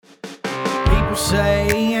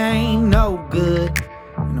say I ain't no good,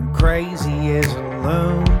 and I'm crazy as a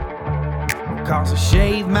loon. Cause I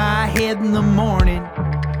shave my head in the morning,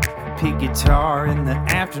 pick guitar in the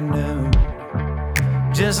afternoon.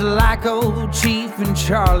 Just like old Chief and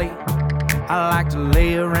Charlie, I like to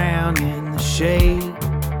lay around in the shade.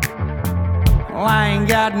 Well, I ain't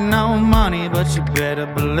got no money, but you better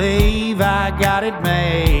believe I got it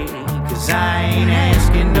made. Cause I ain't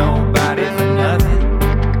asking nobody for nothing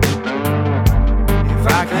if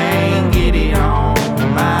I can't get it on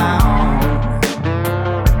my own.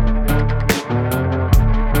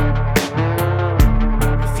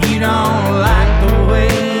 If you don't like the way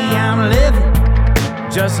I'm living,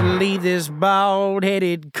 just leave this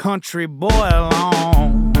bald-headed country boy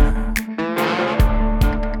alone.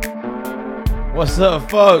 What's up,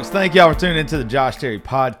 folks? Thank y'all for tuning into the Josh Terry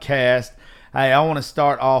Podcast. Hey, I want to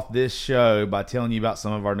start off this show by telling you about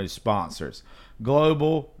some of our new sponsors.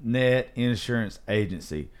 Global Net Insurance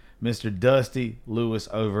Agency, Mr. Dusty Lewis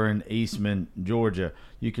over in Eastman, Georgia.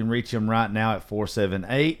 You can reach him right now at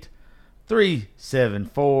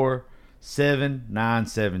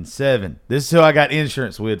 478-374-7977. This is who I got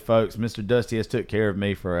insurance with, folks. Mr. Dusty has took care of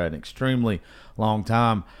me for an extremely long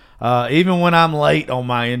time. Even when I'm late on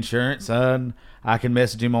my insurance, I can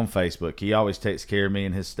message him on Facebook. He always takes care of me,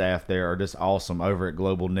 and his staff there are just awesome over at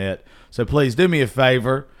Global Net. So please do me a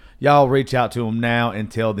favor. Y'all reach out to them now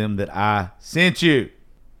and tell them that I sent you.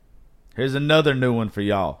 Here's another new one for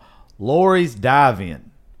y'all. Lori's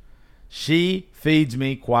Dive-In. She feeds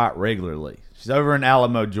me quite regularly. She's over in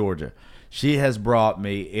Alamo, Georgia. She has brought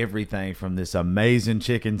me everything from this amazing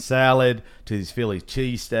chicken salad to these Philly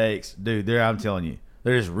cheesesteaks. Dude, I'm telling you,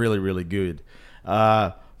 they're just really, really good.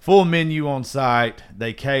 Full menu on site.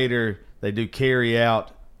 They cater. They do carry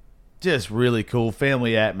out. Just really cool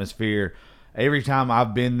family atmosphere. Every time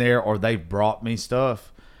I've been there or they've brought me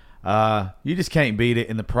stuff, you just can't beat it.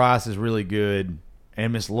 And the price is really good.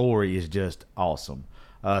 And Miss Lori is just awesome.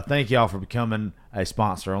 Thank y'all for becoming a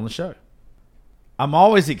sponsor on the show. I'm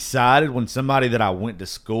always excited when somebody that I went to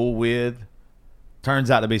school with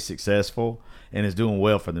turns out to be successful and is doing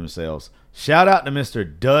well for themselves. Shout out to Mr.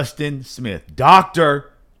 Dustin Smith,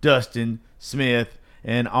 Dr. Dustin Smith,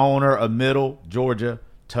 and owner of Middle Georgia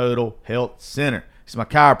Total Health Center. He's my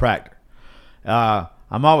chiropractor.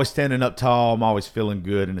 I'm always standing up tall. I'm always feeling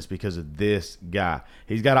good, and it's because of this guy.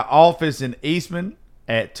 He's got an office in Eastman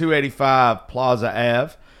at 285 Plaza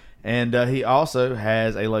Ave, and he also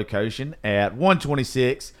has a location at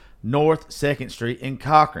 126 North 2nd Street in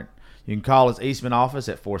Cochran. You can call his Eastman office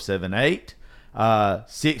at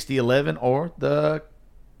 478-6011 or the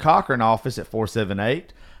Cochran office at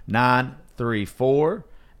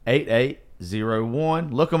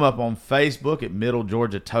 478-934-8801. Look them up on Facebook at Middle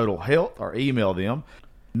Georgia Total Health or email them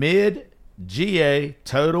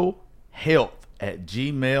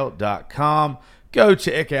midgatotalhealth@gmail.com. Go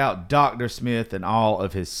check out Dr. Smith and all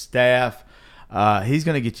of his staff. He's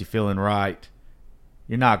going to get you feeling right.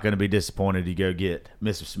 You're not going to be disappointed to go get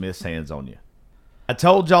Mr. Smith's hands on you. I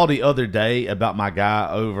told y'all the other day about my guy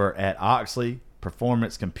over at Oxley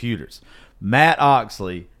Performance Computers. Matt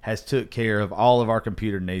Oxley has took care of all of our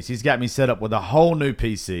computer needs. He's got me set up with a whole new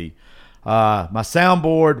PC. My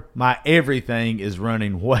soundboard, my everything is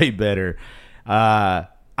running way better.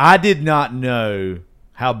 I did not know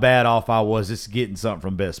how bad off I was just getting something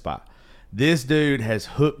from Best Buy. This dude has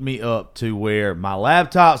hooked me up to where my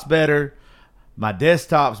laptop's better, my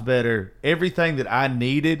desktop's better, everything that I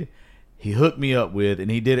needed, he hooked me up with,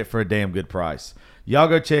 and he did it for a damn good price. Y'all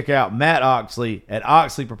go check out Matt Oxley at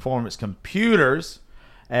Oxley Performance Computers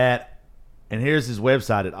and here's his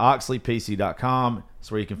website at oxleypc.com.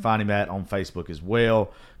 That's where you can find him at on Facebook as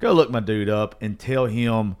well. Go look my dude up and tell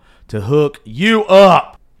him to hook you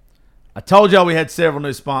up. I told y'all we had several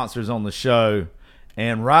new sponsors on the show,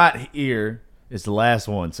 and right here is the last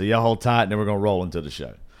one. So y'all hold tight, and then we're going to roll into the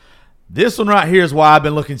show. This one right here is why I've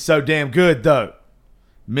been looking so damn good, though.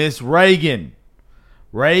 Miss Reagan.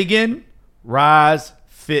 Reagan Rise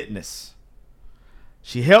Fitness.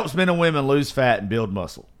 She helps men and women lose fat and build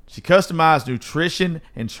muscle. She customized nutrition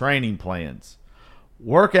and training plans.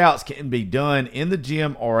 Workouts can be done in the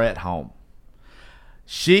gym or at home.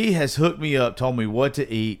 She has hooked me up, told me what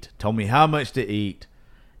to eat, told me how much to eat,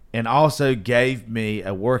 and also gave me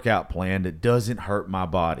a workout plan that doesn't hurt my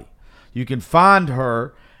body. You can find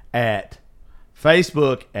her at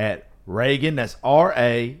Facebook at Reagan, that's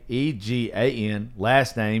Raegan,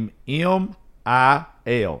 last name Milholen,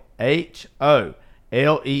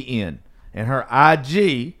 and her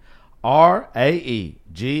IG, RaeganArise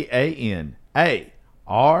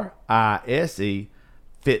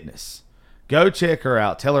Fitness. Go check her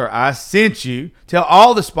out. Tell her I sent you. Tell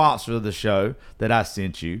all the sponsors of the show that I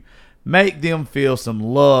sent you. Make them feel some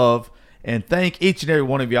love. And thank each and every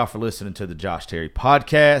one of y'all for listening to the Josh Terry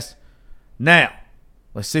podcast. Now,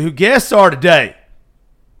 let's see who guests are today.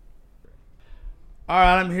 All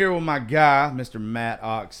right, I'm here with my guy, Mr. Matt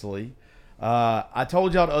Oxley. I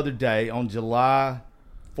told y'all the other day on July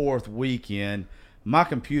 4th weekend, my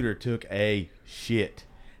computer took a shit.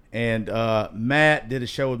 And Matt did a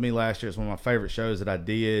show with me last year. It's one of my favorite shows that I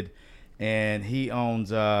did. And he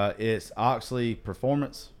owns it's Oxley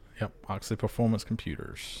Performance. Yep, Oxley Performance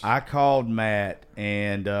Computers. I called Matt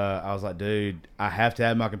and I was like, dude, I have to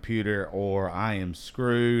have my computer or I am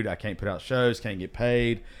screwed. I can't put out shows, can't get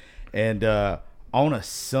paid. And on a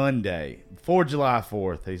Sunday, before July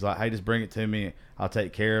 4th, he's like, hey, just bring it to me. I'll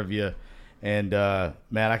take care of you. And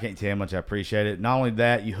Matt, I can't tell you how much I appreciate it. Not only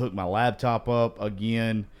that, you hooked my laptop up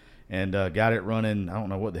again and got it running. I don't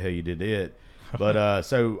know what the hell you did to it. But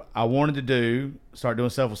so I wanted to start doing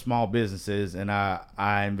stuff with small businesses, and I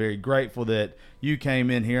am very grateful that you came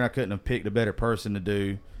in here. And I couldn't have picked a better person to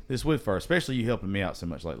do this with first, especially you helping me out so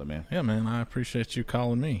much lately, man. Yeah, man, I appreciate you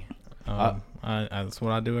calling me. That's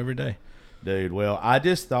what I do every day. Dude, well, I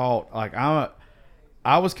just thought, like,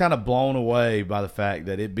 I was kind of blown away by the fact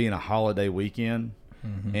that it being a holiday weekend,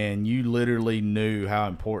 and you literally knew how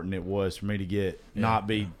important it was for me to get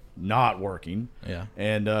not working. Yeah.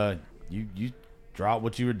 And you dropped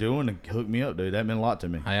what you were doing and hooked me up, dude. That meant a lot to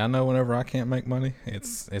me. Hey, I know whenever I can't make money,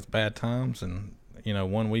 it's bad times, and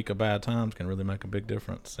 1 week of bad times can really make a big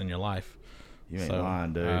difference in your life. You ain't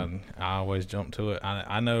lying, dude. I always jump to it.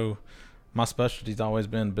 I know my specialty's always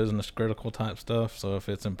been business critical type stuff, so if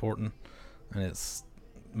it's important and it's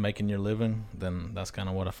making your living, then that's kind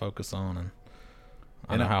of what I focus on, and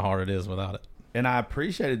I know how hard it is without it. And I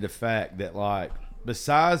appreciated the fact that, like,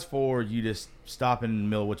 besides for you just stopping in the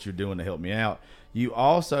middle of what you're doing to help me out, you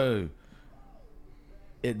also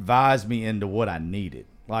advised me into what I needed.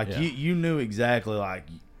 Like, you knew exactly, like,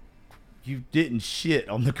 you didn't shit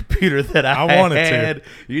on the computer that I wanted had.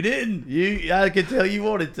 to. You didn't. I could tell you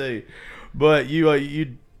wanted to. But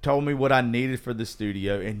you told me what I needed for the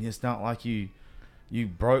studio, and it's not like you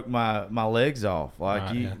broke my legs off,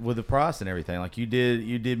 like with the price and everything. Like you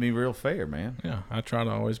did me real fair, man. Yeah, I try to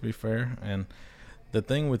always be fair. And the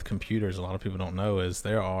thing with computers, a lot of people don't know, is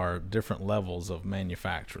there are different levels of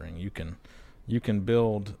manufacturing. You can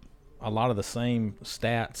build a lot of the same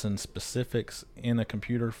stats and specifics in a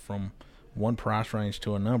computer from one price range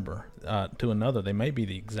to another. They may be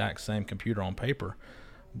the exact same computer on paper,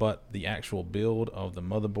 but the actual build of the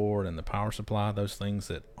motherboard and the power supply, those things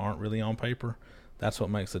that aren't really on paper, that's what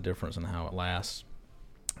makes the difference in how it lasts.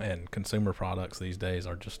 And consumer products these days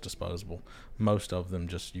are just disposable. Most of them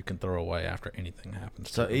you can throw away after anything happens.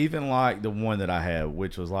 So even like the one that I had,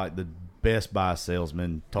 which was like the Best Buy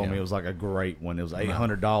salesman told me it was like a great one. It was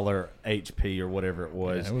 $800 HP or whatever it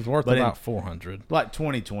was. Yeah, it was worth about $400. Like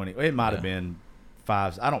 2020. It might have been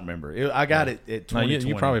 $5. I don't remember. I got it at 2020. No,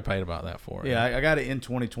 you probably paid about that for it. Yeah, I got it in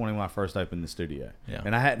 2020 when I first opened the studio. Yeah.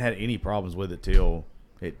 And I hadn't had any problems with it till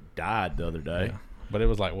it died the other day. Yeah. But it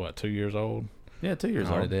was like, what, 2 years old? Yeah, 2 years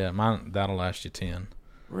old. Yeah, mine, that'll last you 10.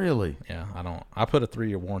 Really? Yeah, I put a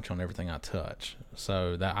 3-year warranty on everything I touch,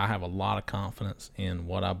 so that I have a lot of confidence in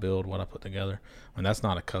what I build, what I put together. I mean, that's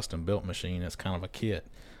not a custom built machine; it's kind of a kit,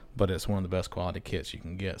 but it's one of the best quality kits you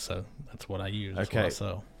can get. So that's what I use. That's what I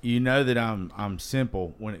sell. You know that I'm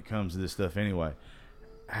simple when it comes to this stuff. Anyway,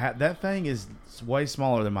 that thing is way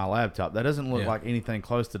smaller than my laptop. That doesn't look like anything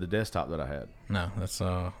close to the desktop that I had. No, that's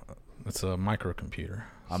a microcomputer.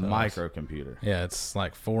 A microcomputer. Yeah, it's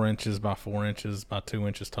like 4 inches by 4 inches by 2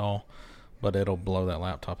 inches tall, but it'll blow that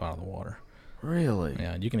laptop out of the water. Really?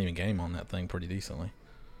 Yeah, you can even game on that thing pretty decently.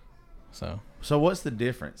 So what's the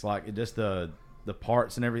difference? Like just the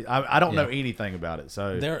parts and everything. I don't know anything about it.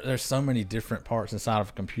 So there's so many different parts inside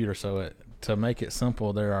of a computer. So to make it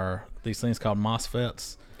simple, there are these things called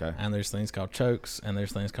MOSFETs, and there's things called chokes, and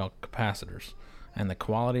there's things called capacitors. And the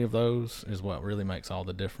quality of those is what really makes all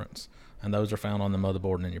the difference. And those are found on the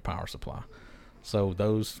motherboard and in your power supply. So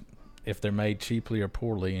those, if they're made cheaply or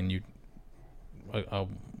poorly, and a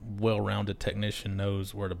well-rounded technician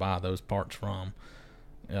knows where to buy those parts from,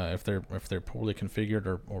 if they're poorly configured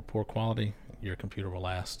or poor quality, your computer will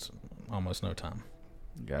last almost no time.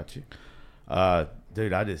 Got you.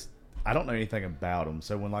 Dude, I don't know anything about them.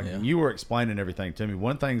 So when you were explaining everything to me,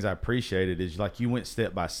 one of the things I appreciated is like you went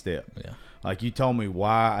step by step. Yeah. Like you told me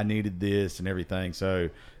why I needed this and everything. So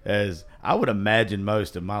as I would imagine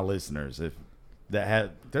most of my listeners, we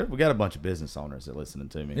got a bunch of business owners that listening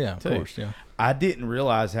to me. Yeah, of course. Yeah. I didn't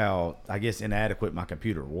realize how, I guess, inadequate my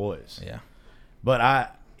computer was. Yeah.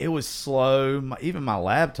 But It was slow. Even my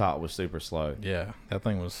laptop was super slow. Yeah, that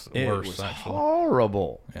thing was It worse, was actually.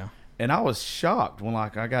 horrible. Yeah. And I was shocked when I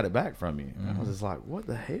got it back from you. I was just like, what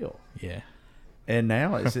the hell? Yeah. And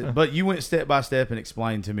now it's but you went step by step and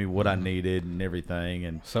explained to me what I needed and everything.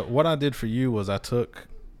 And So what I did for you was I took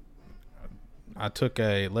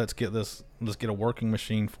a let's get a working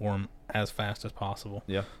machine for him as fast as possible.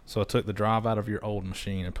 yeah, So I took the drive out of your old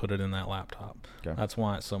machine and put it in that laptop. Okay. That's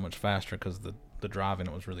why it's so much faster, because the drive in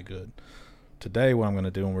it was really good. Today, what I'm going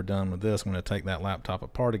to do when we're done with this, I'm going to take that laptop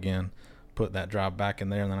apart again, put that drive back in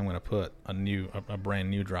there, and then I'm going to put a brand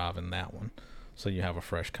new drive in that one, so you have a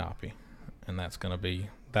fresh copy. And that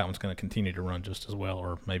one's going to continue to run just as well,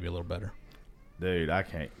 or maybe a little better. dude, I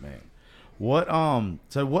can't, man. What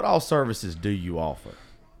So what all services do you offer?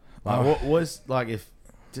 Like, what's like if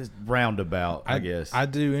just roundabout? I guess I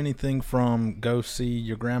do anything from go see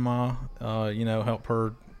your grandma, help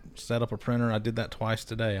her set up a printer. I did that twice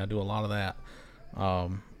today. I do a lot of that.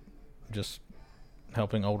 Just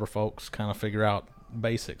helping older folks kind of figure out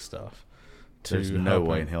basic stuff. There's no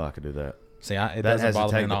way in hell I could do that. See, it That doesn't has to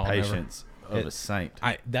bother me take at the all. patience of a saint.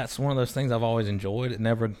 That's one of those things I've always enjoyed. It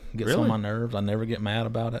never gets Really? on my nerves. I never get mad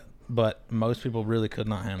about it. But most people really could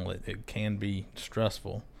not handle it. It can be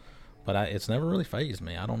stressful, but it's never really fazed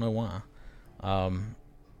me. I don't know why.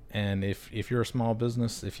 And if you're a small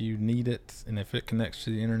business, if you need it, and if it connects to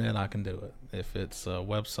the internet, I can do it. If it's a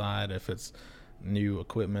website, if it's new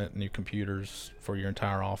equipment, new computers for your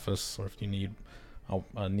entire office, or if you need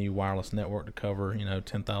a new wireless network to cover,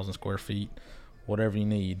 10,000 square feet, whatever you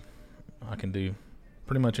need, I can do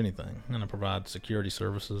pretty much anything. And I provide security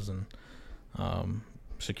services and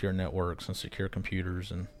secure networks and secure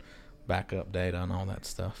computers and backup data and all that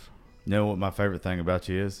stuff. You know what my favorite thing about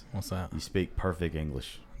you is? What's that? You speak perfect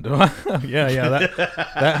English. Do I? yeah.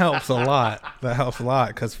 That helps a lot. That helps a lot,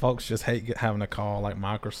 because folks just hate having to call like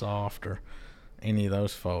Microsoft or any of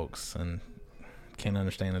those folks and can't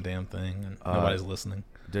understand a damn thing, and nobody's listening.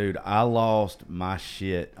 Dude, I lost my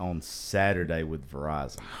shit on Saturday with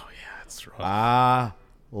Verizon. Oh yeah, that's rough. I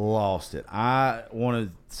lost it. I want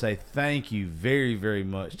to say thank you very, very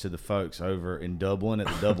much to the folks over in Dublin at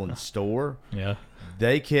the Dublin store. Yeah.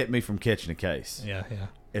 They kept me from catching a case. Yeah.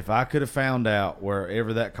 If I could have found out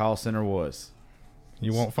wherever that call center was,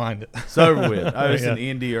 You won't find it. it's over with. I was Yeah. in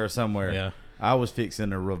India or somewhere. Yeah. I was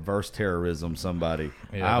fixing to reverse terrorism somebody.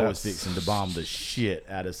 Yeah, I was that's- fixing to bomb the shit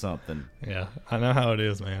out of something. Yeah, I know how it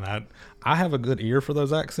is, man. I have a good ear for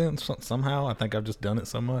those accents somehow. I think I've just done it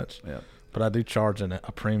so much. Yeah. But I do charge a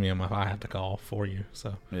premium if I have to call for you.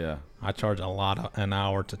 So Yeah. I charge an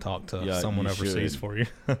hour to talk to Yeah, someone you overseas should. for you.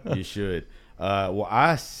 You should. Well,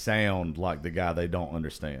 I sound like the guy they don't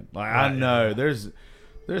understand. Like Right, I know there's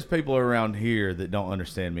people around here that don't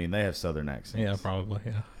understand me, and they have Southern accents. Yeah, probably.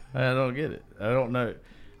 Yeah. I don't get it. I don't know.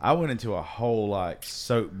 I went into a whole like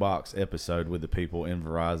soapbox episode with the people in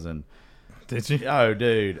Verizon. Did you? Oh,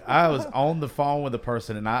 dude, I was on the phone with a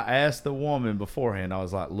person, and I asked the woman beforehand. I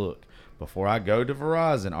was like, "Look, before I go to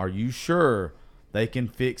Verizon, are you sure they can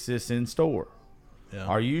fix this in store? Yeah.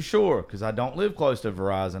 Are you sure? Because I don't live close to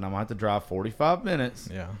Verizon. I'm going to have to drive 45 minutes.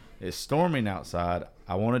 Yeah. It's storming outside.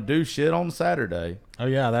 I want to do shit on Saturday." Oh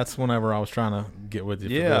yeah, that's whenever I was trying to get with you.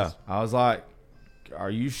 For Yeah. this. I was like, "Are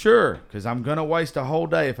you sure? Because I'm going to waste a whole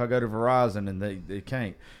day if I go to Verizon and they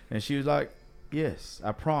can't." And she was like, "Yes,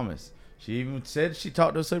 I promise." She even said she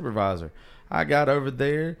talked to a supervisor. I got over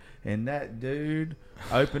there, and that dude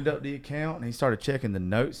opened up the account, and he started checking the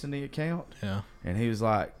notes in the account. Yeah. And he was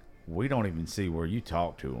like, "We don't even see where you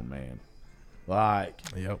talk to him, man." Like,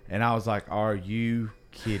 Yep. and I was like, "Are you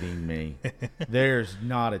kidding me? There's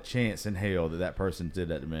not a chance in hell that person did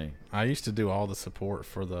that to me." I used to do all the support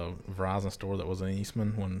for the Verizon store that was in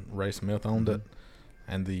Eastman when Ray Smith owned it,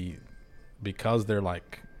 and because they're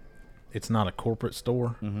like, it's not a corporate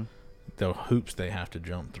store. Mm-hmm. The hoops they have to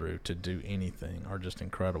jump through to do anything are just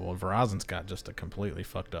incredible. Verizon's got just a completely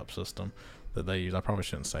fucked up system that they use. I probably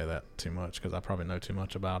shouldn't say that too much because I probably know too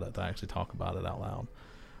much about it to actually talk about it out loud.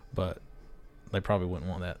 But they probably wouldn't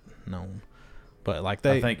want that known. But like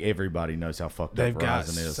I think everybody knows how fucked up they've got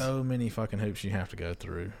Verizon is. so many fucking hoops you have to go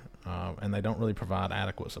through, and they don't really provide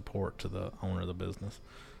adequate support to the owner of the business.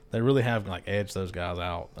 They really have like edged those guys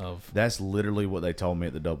out of. That's literally what they told me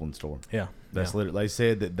at the Dublin store. Yeah, That's yeah, literally. They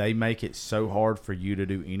said that they make it so hard for you to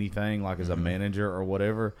do anything, like as a manager or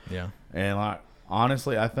whatever. yeah. And like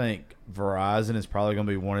honestly, I think Verizon is probably going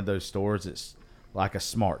to be one of those stores that's like a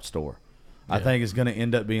smart store. I Yeah. think it's going to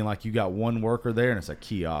end up being like you got one worker there and it's a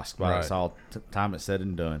kiosk by Right. it's all time it's said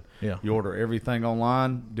and done. Yeah. You order everything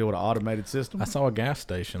online, deal with an automated system. I saw a gas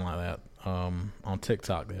station like that on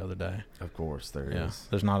TikTok the other day. Of course, there is. Yeah,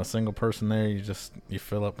 there's not a single person there. You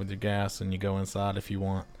fill up with your gas and you go inside if you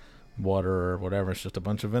want water or whatever. It's just a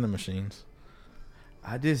bunch of vending machines.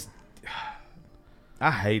 I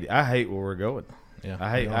hate it. I hate where we're going. Yeah,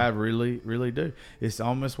 I really, really do. It's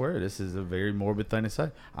almost where this is a very morbid thing to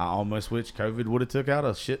say. I almost wish COVID would have took out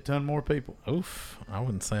a shit ton more people. Oof, I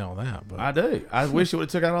wouldn't say all that, but I do. I wish it would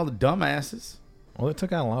have took out all the dumbasses. Well, it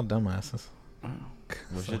took out a lot of dumbasses.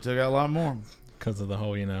 Wish it took out a lot more. Because of the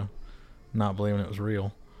whole, not believing it was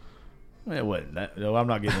real. It wasn't that. No, I'm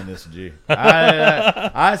not getting this to you.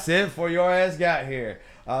 I said before your ass got here,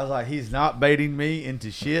 I was like, he's not baiting me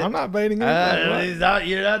into shit. I'm not baiting He's not.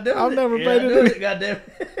 You're not doing it. I've never You're baited not doing it. it. Goddamn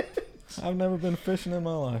it. I've never been fishing in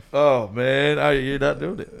my life. Oh man, you're not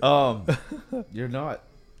doing it. You're not.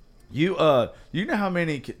 You know how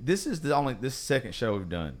many? This is this second show we've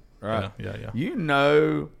done, right? Yeah. You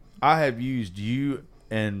know, I have used you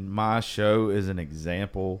and my show as an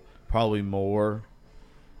example, probably more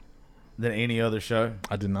than any other show.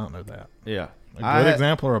 I did not know that. Yeah, A good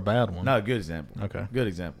example or a bad one? No, good example. Okay, good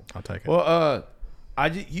example. I'll take it. Well,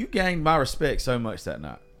 you gained my respect so much that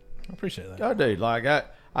night. I appreciate that. I do. Like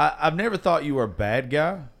I've never thought you were a bad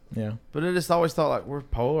guy. Yeah. But I just always thought like we're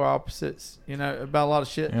polar opposites, about a lot of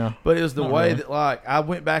shit. Yeah. But it was the Not way really. that like I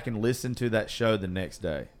went back and listened to that show the next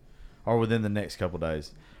day, or within the next couple of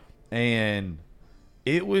days, and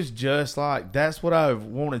it was just like that's what I've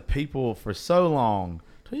wanted people for so long.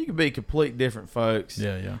 So you can be complete different folks.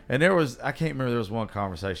 Yeah. And I can't remember, there was one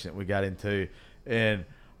conversation that we got into, and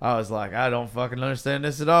I was like, I don't fucking understand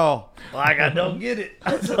this at all. Like, I don't get it.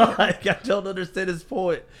 I was like, I don't understand his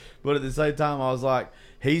point. But at the same time, I was like,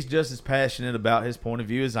 he's just as passionate about his point of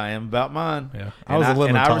view as I am about mine. Yeah. I was a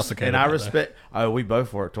little intoxicated. And I that day. respect. Oh, we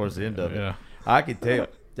both were towards the end of it. Yeah. I could tell.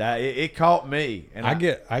 That it caught me. And I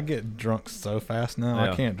get drunk so fast now.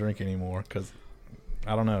 Yeah. I can't drink anymore because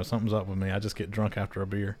I don't know, something's up with me. I just get drunk after a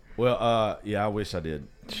beer. Well, yeah, I wish I did.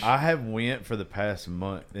 I have went for the past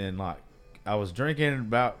month, and like I was drinking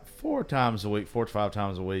about 4 to 5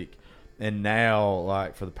 times a week, and now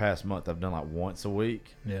like for the past month I've done like once a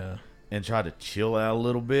week. Yeah. And tried to chill out a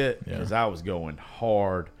little bit because I was going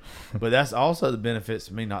hard. But that's also the benefits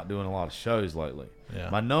of me not doing a lot of shows lately. Yeah.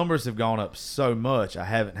 My numbers have gone up so much I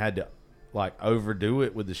haven't had to like overdo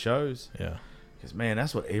it with the shows. Yeah. Because man,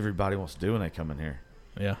 that's what everybody wants to do when they come in here.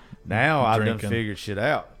 Yeah. Now I've Drinking. done figured shit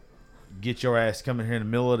out. Get your ass coming here in the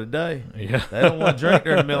middle of the day. Yeah. They don't want to drink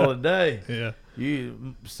during the middle of the day. Yeah.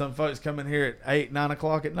 Some folks come in here at 8, 9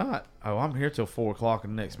 o'clock at night. Oh, I'm here till 4 o'clock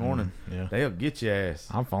in the next morning. Yeah. They'll get your ass.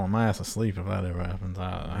 I'm falling my ass asleep if that ever happens.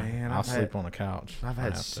 Man, I'll I've sleep had- on the couch. I've if I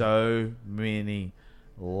had have to. so many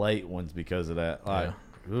late ones because of that. Like,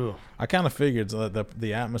 ugh. I kind of figured that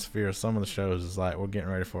the atmosphere of some of the shows is like we're getting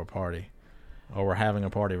ready for a party, or we're having a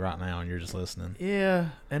party right now, and you're just listening. Yeah,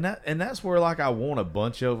 and that's where like I want a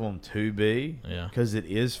bunch of them to be. Yeah. because it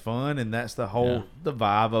is fun, and that's the whole the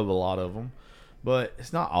vibe of a lot of them. But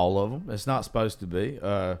it's not all of them. It's not supposed to be.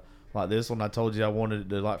 Like this one, I told you I wanted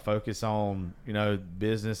to like focus on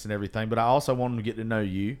business and everything, but I also wanted to get to know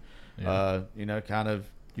you. Yeah. Kind of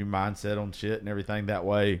your mindset on shit and everything. That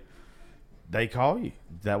way, they call you.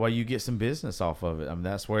 That way, you get some business off of it. I mean,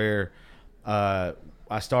 that's where I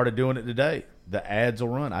started doing it today. The ads will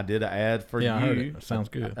run. I did an ad for you. I heard it. Sounds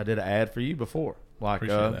good. I did an ad for you before, like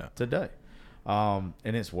Appreciate that. today. And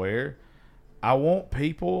it's where I want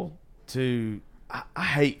people to. I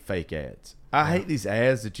hate fake ads. I hate these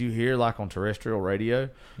ads that you hear like on terrestrial radio,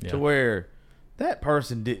 Yeah. to where that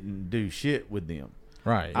person didn't do shit with them.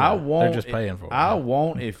 Right. I yeah. want. They're just paying for it. I yeah.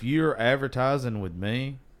 want if you're advertising with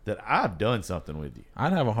me that I've done something with you.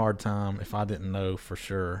 I'd have a hard time if I didn't know for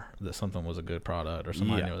sure that something was a good product or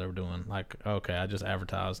somebody Yeah. knew what they were doing. Like, okay, I just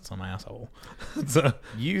advertised some asshole. so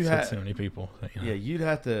You so have too many people. Yeah, you'd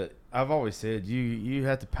have to. I've always said you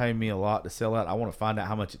have to pay me a lot to sell out. I want to find out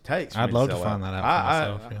how much it takes. For I'd me love to to sell find out. that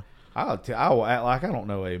out for myself. Yeah. I will act like I don't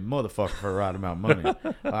know a motherfucker for the right amount of money.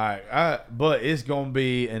 But it's gonna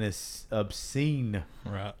be an obscene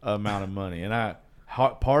Right. amount of money, and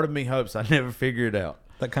part of me hopes I never figure it out.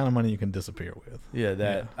 That kind of money you can disappear with.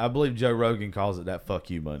 Yeah, I believe Joe Rogan calls it that fuck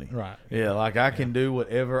you money. Right. Yeah, like I can do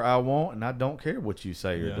whatever I want, and I don't care what you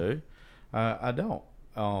say or Yeah. do. I don't.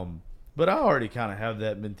 But I already kind of have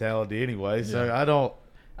that mentality anyway, so Yeah. I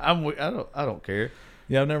don't care.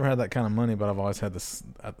 Yeah, I've never had that kind of money, but I've always had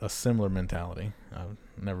a similar mentality. I've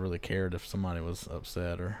never really cared if somebody was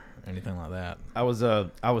upset or anything like that. I was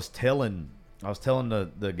telling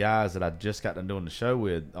the guys that I just got done doing the show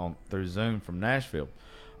with through Zoom from Nashville.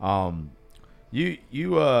 You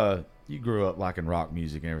you grew up liking rock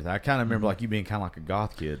music and everything. I kind of remember like you being kind of like a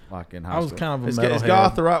goth kid, like in high I was school. kind of a Is metalhead.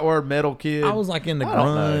 goth the right word? Metal kid. I was like into I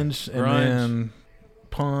don't know. grunge and then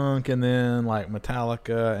punk and then like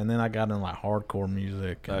Metallica and then I got into like hardcore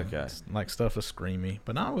music. And Okay. like stuff is screamy,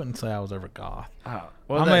 but I wouldn't say I was ever goth. Oh,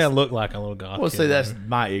 I may have looked like a little goth. Well, kid see, that's later.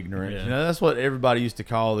 my ignorance. Yeah. You know, that's what everybody used to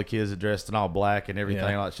call the kids that dressed in all black and everything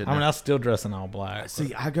Yeah. like shit. I mean, now. I still dress in all black.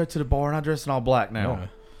 See, I go to the bar and I dress in all black now.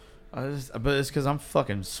 Yeah. But it's because I'm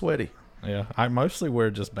fucking sweaty. Yeah, I mostly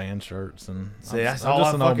wear just band shirts and See, that's I'm all I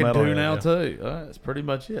just an old fucking do metalhead, now yeah. too. That's pretty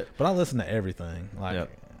much it. But I listen to everything. Like Yep.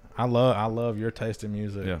 I love your taste in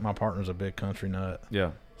music. Yeah. My partner's a big country nut,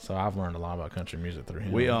 Yeah. so I've learned a lot about country music through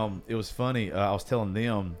him. We it was funny. I was telling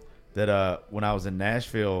them that when I was in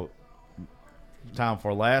Nashville, time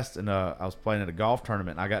for last, and I was playing at a golf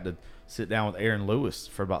tournament, and I got to sit down with Aaron Lewis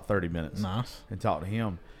for about 30 minutes Nice. and talk to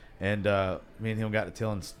him. And me and him got to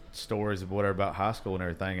telling stories of whatever about high school and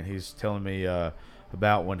everything. And he's telling me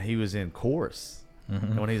about when he was in chorus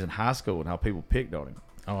and when he was in high school and how people picked on him.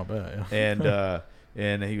 Oh, I bet. Yeah.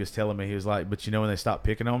 And he was telling me, he was like, but you know when they stopped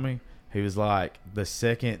picking on me? He was like, the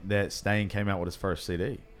second that Stain came out with his first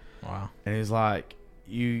CD. Wow. And he's like,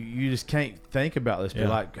 you just can't think about this. But Yeah.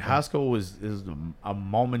 like high school is a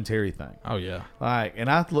momentary thing. Oh yeah. Like, and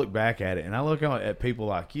I look back at it, and I look at people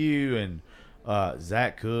like you and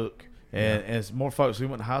Zach Cook, and it's more folks we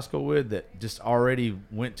went to high school with that just already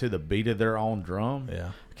went to the beat of their own drum.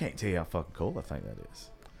 Yeah. I can't tell you how fucking cool I think that is.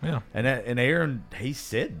 Yeah. And Aaron, he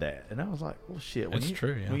said that, and I was like, well, shit. When It's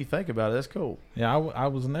true, yeah. When you think about it, that's cool. Yeah. I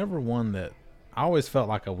was never one that. I always felt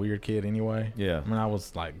like a weird kid anyway. Yeah. I mean, I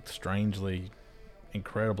was like strangely,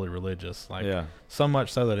 incredibly religious. Like Yeah. so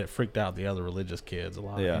much so that it freaked out the other religious kids a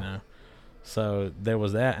lot. Yeah. You know. So there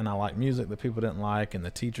was that, and I liked music that people didn't like, and the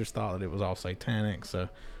teachers thought that it was all satanic. So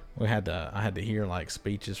I had to hear like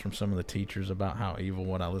speeches from some of the teachers about how evil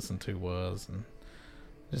what I listened to was, and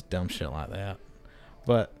just dumb shit like that.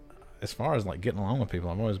 But as far as like getting along with people,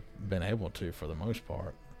 I've always been able to for the most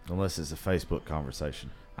part. Unless it's a Facebook conversation.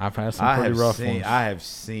 I've had some pretty rough ones. I have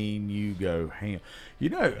seen you go ham. You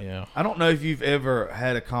know, Yeah. I don't know if you've ever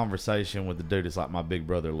had a conversation with the dude that's like my big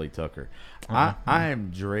brother, Lee Tucker. I am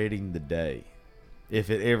dreading the day, if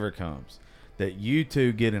it ever comes, that you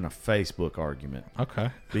two get in a Facebook argument. Okay.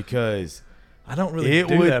 Because I don't really it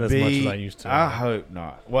do would that as be, much as I used to. I hope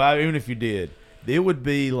not. Well, even if you did, it would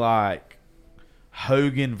be like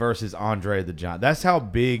Hogan versus Andre the Giant. That's how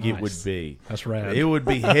big it would Nice. be. That's rad. It would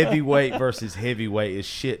be heavyweight versus heavyweight is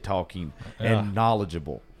shit talking Yeah. and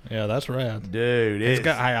knowledgeable. Yeah, that's rad. Dude, Hey,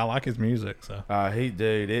 I like his music, so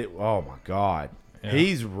oh my God. Yeah.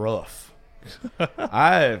 He's rough.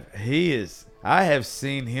 I have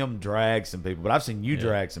seen him drag some people, but I've seen you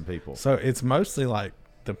drag some people. so it's mostly like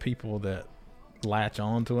the people that latch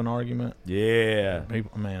on to an argument. Yeah.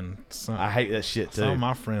 People, man, I hate that shit some of too.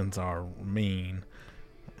 my friends are mean,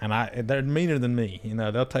 and they're meaner than me. You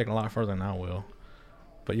know, they'll take it a lot further than I will.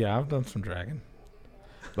 But yeah, I've done some dragging.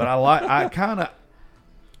 But I kind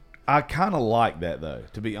of like that though,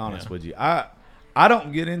 to be honest with you. I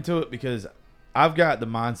don't get into it because I've got the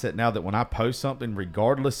mindset now that when I post something,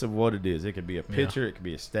 regardless of what it is, it could be a picture, it could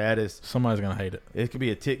be a status, Somebody's gonna hate it. it could be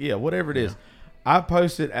a tick, whatever it is. I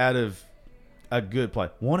post it out of a good place.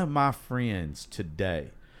 One of my friends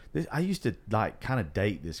today, I used to like kind of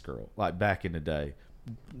date this girl like back in the day,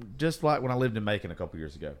 just like when I lived in Macon a couple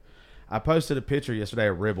years ago. I posted a picture yesterday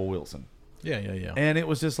of Rebel Wilson, Yeah. and it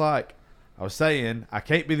was just like I was saying, I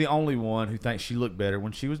can't be the only one who thinks she looked better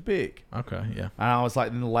when she was big. Okay. Yeah. And I was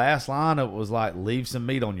like, then the last line of it was like, leave some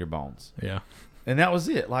meat on your bones. Yeah. And that was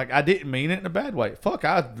it. Like, I didn't mean it in a bad way. Fuck,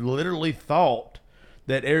 I literally thought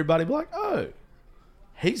that everybody would be like, oh,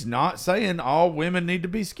 he's not saying all women need to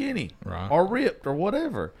be skinny Right. or ripped or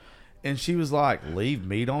whatever. And she was like, leave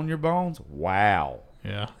meat on your bones? Wow.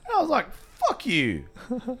 Yeah. And I was like, fuck you.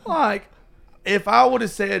 Like, if I would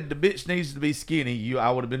have said the bitch needs to be skinny,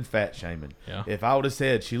 I would have been fat shaming. Yeah. If I would have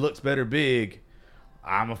said she looks better big,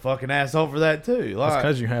 I'm a fucking asshole for that too. That's Like,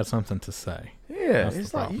 because you had something to say. yeah, That's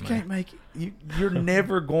it's the like problem, you can't make it. You're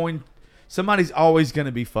never going. Somebody's always going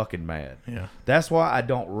to be fucking mad. Yeah. That's why I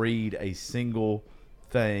don't read a single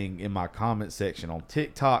thing in my comment section on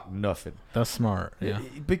TikTok. Nothing. That's smart. Yeah.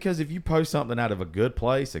 Because if you post something out of a good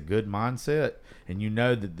place, a good mindset, and you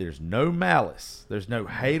know that there's no malice, there's no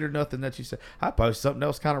hate or nothing that you say. I posted something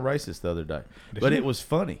else kind of racist the other day, but you? it was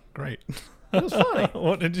funny. Great. It was funny.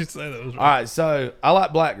 What did you say that was? All right, so I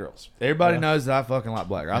like black girls. Everybody Yeah. knows that I fucking like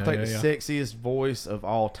black girls. I Yeah, think yeah, the sexiest voice of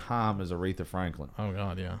all time is Aretha Franklin. Oh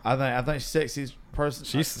God, yeah. I think sexiest person.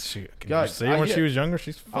 She can God, you see her when yeah. she was younger?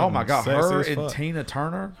 She's Oh my God, fucking sexy her as and fuck. Tina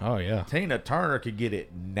Turner. Oh yeah. Tina Turner could get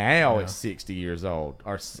it now Yeah. at 60 years old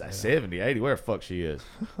or 70, 80, where the fuck she is.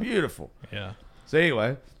 Beautiful. Yeah. So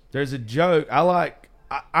anyway, there's a joke. I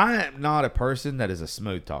am not a person that is a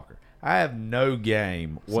smooth talker. I have no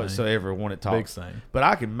game whatsoever when it talks. Big same. But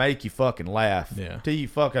I can make you fucking laugh Yeah. till you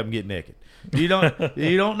fuck up and get naked. You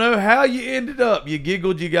don't know how you ended up. You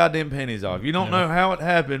giggled your goddamn pennies off. You don't know how it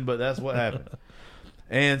happened, but that's what happened.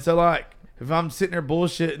 And so like if I'm sitting there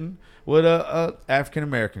bullshitting with a African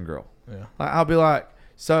American girl, Yeah. like, I'll be like,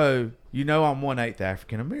 so I'm 1/8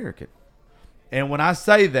 African American. And when I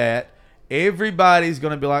say that, everybody's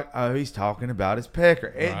gonna be like, oh, he's talking about his pecker.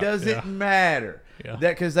 It Right, doesn't yeah. matter. Yeah.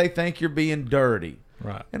 That because they think you're being dirty.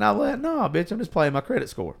 Right. And I'm like, no, bitch, I'm just playing my credit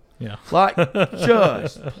score. Yeah. Like,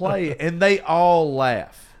 just play it. And they all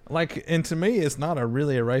laugh. Like, and to me, it's not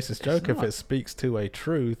really a racist joke if not. it speaks to a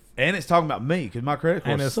truth And it's talking about me because my credit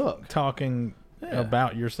and score it's suck. talking Yeah.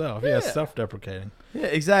 about yourself. Yeah, it's Yeah. self-deprecating. Yeah,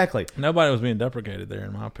 exactly. Nobody was being deprecated there,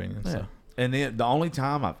 in my opinion. Yeah. So. And then the only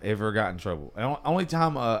time I've ever got in trouble, the only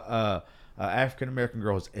time a African American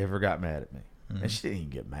girl has ever got mad at me, and she didn't even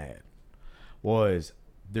get mad, was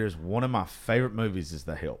there's one of my favorite movies is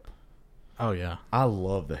The Help. Oh yeah. I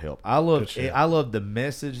love The Help. I love Good shit. I love the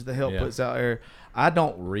message The Help Yeah. puts out there. I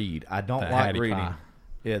don't read. I don't The like Hattie reading. Pie.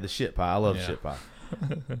 Yeah, the shit pie. I love Yeah. shit pie.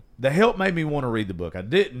 The Help made me want to read the book. I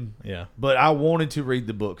didn't, Yeah. but I wanted to read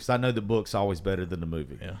the book because I know the book's always better than the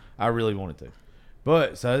movie. Yeah. I really wanted to.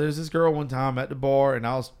 But so there's this girl one time at the bar, and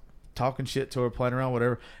I was talking shit to her, playing around,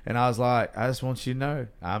 whatever. And I was like, I just want you to know,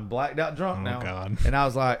 I'm blacked out drunk Oh, now. God. And I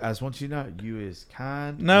was like, I just want you to know, you is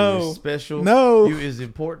kind, No. you is special, No. you is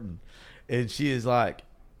important. And she is like,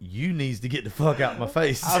 you needs to get the fuck out of my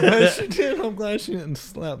face. I bet she did. I'm glad she didn't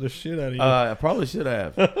slap the shit out of you. I probably should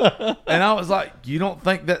have. And I was like, you don't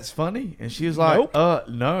think that's funny? And she was like, Nope.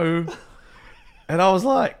 No. And I was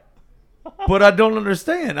like, but I don't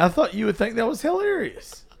understand. I thought you would think that was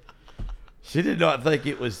hilarious. She did not think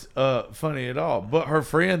it was funny at all. But her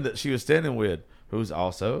friend that she was standing with, who's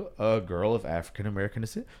also a girl of African American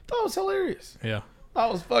descent, thought it was hilarious. yeah. Thought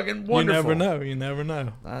it was fucking wonderful. You never know. You never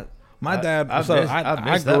know. My I- dad. I've so missed- I I've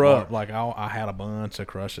missed that grew up part. like I had a bunch of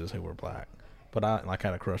crushes who were black, but I like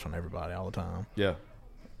had a crush on everybody all the time. Yeah.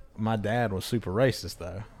 My dad was super racist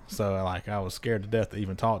though, so like I was scared to death to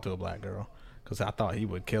even talk to a black girl because I thought he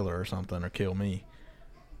would kill her or something or kill me.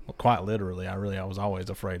 Well, quite literally, I was always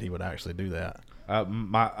afraid he would actually do that.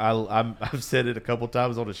 I've said it a couple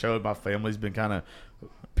times on the show, and my family's been kind of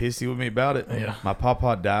pissy with me about it. Yeah. My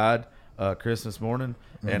papa died Christmas morning,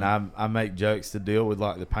 and I make jokes to deal with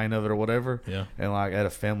like the pain of it or whatever. Yeah. And like at a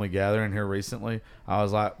family gathering here recently, I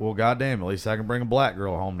was like, well, goddamn, at least I can bring a black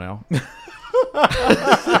girl home now.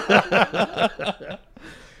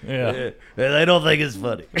 Yeah. They don't think it's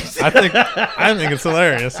funny. I think it's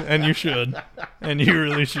hilarious, and you should, and you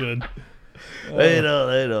really should. They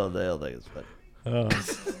don't think it's funny.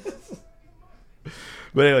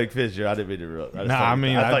 But anyway, Fisher, I didn't mean to interrupt. I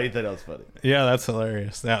thought you thought that was funny. Yeah, that's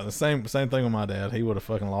hilarious. Yeah, the same thing with my dad. He would have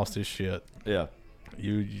fucking lost his shit. Yeah.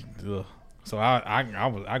 Ugh. So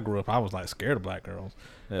I grew up. I was like scared of black girls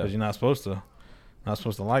because Yeah. you're not supposed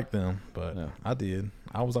to like them. But Yeah. I did.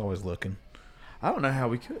 I was always looking. I don't know how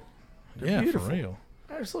we could. They're beautiful. for real.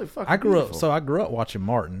 Absolutely fucking I grew beautiful. up watching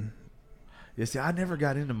Martin. Yeah, see, I never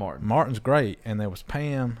got into Martin. Martin's great, and there was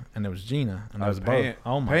Pam, and there was Gina, and there was both.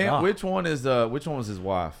 Oh my Pam, god, which one was his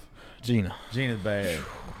wife? Gina. Gina's bad.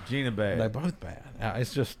 Gina bad. They're both bad.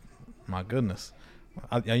 It's just my goodness.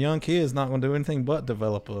 A young kid's not going to do anything but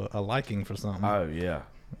develop a liking for something. Oh yeah.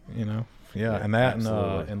 You know, Yeah, and that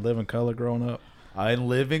absolutely. and Living Color growing up. In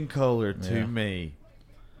Living Color, to Yeah. me,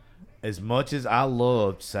 as much as I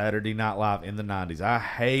loved Saturday Night Live in the '90s, I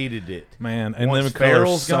hated it. Man, and Once Living Color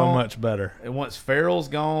Farrell's is so gone- much better. And once Farrell's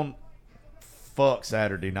gone, fuck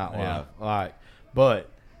Saturday Night Live. Yeah. But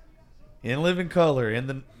in Living Color,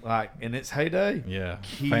 in its heyday, Yeah,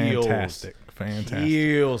 kills, fantastic.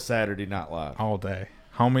 kills Saturday Night Live. All day.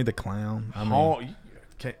 Homie the Clown. I mean,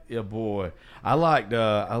 Yeah, boy. I liked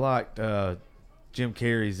Jim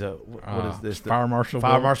Carrey's what is this? Fire Marshal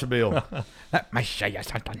Fire Bill? Marshal Bill. Let me show you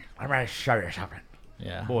something. I'm gonna show you something.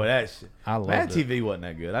 Yeah. Boy, that's I loved Mad it. TV wasn't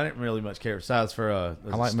that good. I didn't really much care. Besides for I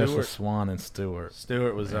like Mr. Stewart. Swan and Stewart.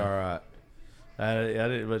 Stewart was all right. I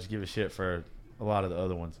didn't much give a shit for a lot of the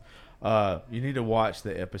other ones. You need to watch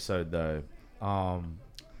the episode though.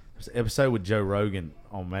 There's an episode with Joe Rogan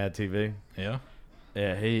on Mad TV. Yeah.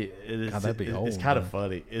 Yeah, God, that'd be it's old, kind of man.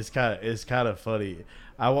 funny. It's kind of funny.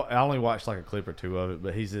 I only watched like a clip or two of it,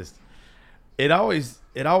 but he's just. It always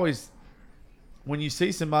when you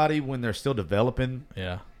see somebody when they're still developing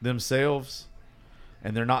Yeah. themselves,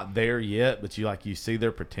 and they're not there yet, but you see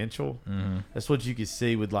their potential. Mm-hmm. That's what you could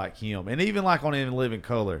see with like him, and even like on In Living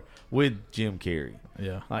Color with Jim Carrey.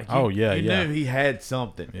 Yeah. Like you you knew he had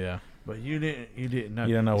something, Yeah. but you didn't know.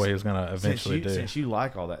 You didn't know what he was gonna eventually do. Since you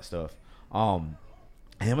like all that stuff,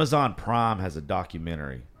 Amazon Prime has a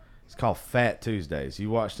documentary. It's called Fat Tuesdays. You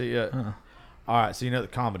watched it yet? Uh-uh. All right, so you know what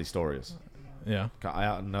the Comedy Store is Yeah.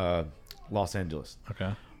 out in Los Angeles.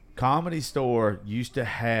 Okay. Comedy Store used to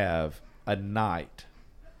have a night.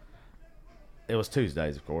 It was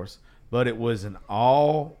Tuesdays, of course, but it was an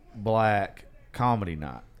all-black comedy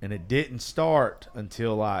night, and it didn't start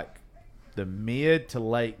until like the mid to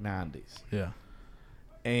late 90s. Yeah.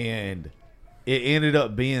 And it ended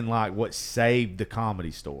up being like what saved the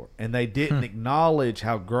Comedy Store, and they didn't acknowledge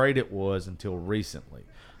how great it was until recently.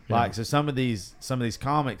 Like, so some of these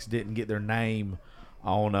comics didn't get their name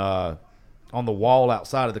on the wall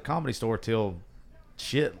outside of the Comedy Store till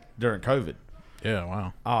during COVID. Yeah.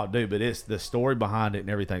 Wow. Oh, dude, but it's the story behind it and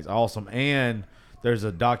everything's awesome. And there's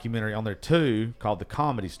a documentary on there too called The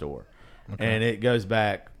Comedy Store, and it goes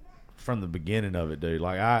back from the beginning of it, dude.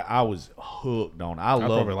 Like I was hooked on. I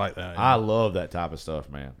probably like that, yeah. I love that type of stuff,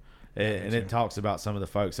 man. And it talks about some of the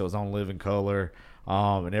folks that was on Living Color,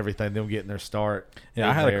 and everything. Them getting their start. Yeah,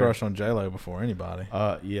 I had there. a crush on J-Lo before anybody.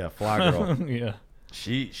 Yeah, Fly Girl. Yeah.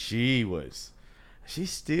 She's still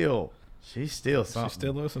something. She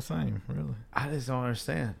still looks the same, really. I just don't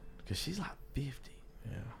understand because she's like 50.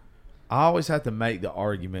 Yeah. I always have to make the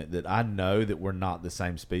argument that I know that we're not the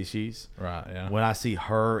same species Right. Yeah. when I see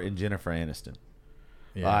her and Jennifer Aniston.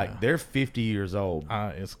 Yeah. Like, they're 50 years old,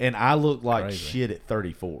 It's and I look like crazy. shit at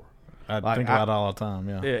 34. I like, think about it all the time.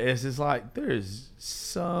 Yeah. Yeah, it's just like there's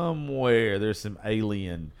some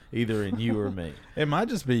alien either in you or me. It might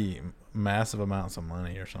just be massive amounts of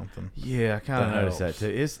money or something. Yeah, I kind of That noticed that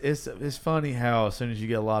helps. too. It's funny how as soon as you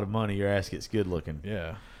get a lot of money, your ass gets good looking.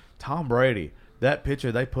 Yeah. Tom Brady, that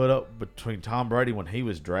picture they put up between Tom Brady when he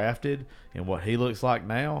was drafted and what he looks like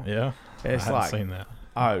now. Yeah. It's I haven't like, seen that.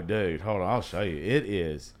 oh, dude, hold on, I'll show you.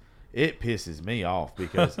 It pisses me off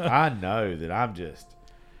because I know that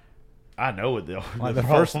I know what the Like the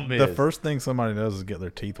problem is. the first thing somebody does is get their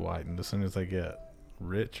teeth whitened as soon as they get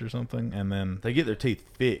rich or something, and then They get their teeth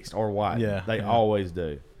fixed or whitened. Yeah, They yeah. always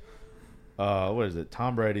do. What is it?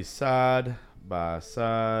 Tom Brady's side by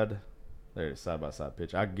side. There's side by side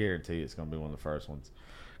picture. I guarantee it's going to be one of the first ones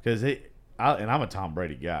because I'm a Tom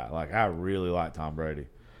Brady guy. Like, I really like Tom Brady,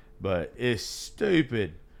 but it's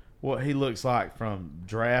stupid what he looks like from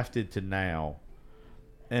drafted to now,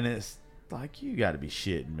 and it's like, you got to be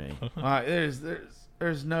shitting me. Like,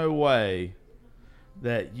 there's no way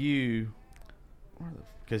that you.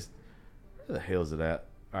 Because where the hell is it at?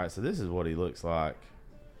 All right, so this is what he looks like.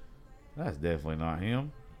 That's definitely not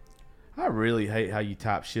him. I really hate how you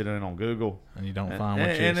type shit in on Google and you don't find what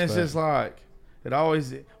you and it's expect. just like it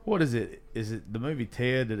always. What is it? Is it the movie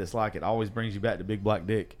Ted that it's like it always brings you back to Big Black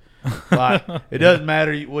Dick? Like, it doesn't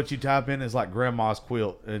matter what you type in. It's like grandma's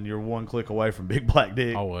quilt, and you're one click away from Big Black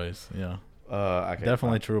Dick. Always, yeah. I can't Definitely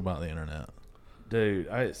find- true about the internet. dude.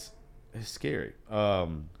 It's scary. What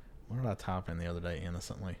did I type in the other day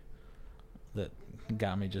innocently that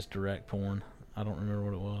got me just direct porn? I don't remember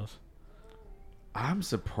what it was. I'm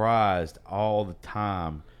surprised all the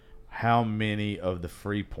time how many of the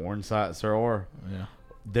free porn sites there are. Yeah.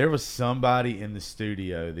 There was somebody in the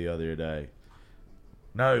studio the other day.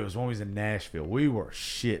 No, it was when we was in Nashville. We were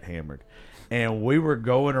shit hammered, and we were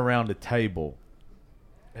going around the table,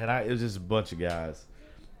 and it was just a bunch of guys,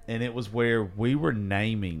 and it was where we were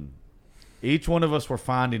naming. Each one of us were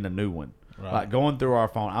finding a new one, Right. like going through our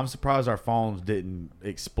phone. I'm surprised our phones didn't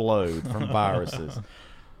explode from viruses,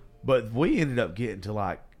 but we ended up getting to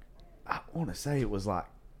like, I want to say it was like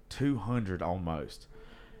 200 almost,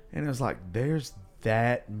 and it was like there's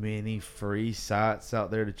that many free sites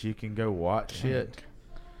out there that you can go watch shit.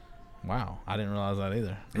 Wow. I didn't realize that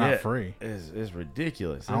either. Not Yeah, free. It's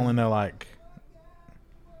ridiculous. I only know like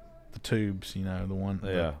the tubes, the one,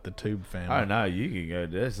 Yeah. the tube family. I don't know. You can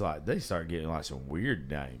go. It's like they start getting like some weird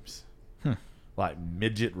names, like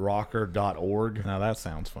midgetrocker.org. Now that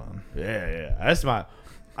sounds fun. Yeah. That's my.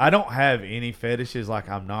 I don't have any fetishes. Like,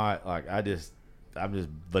 I'm not like I'm just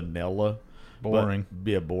vanilla. Boring.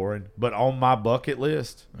 Be a boring. But on my bucket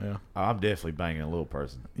list, Yeah. I'm definitely banging a little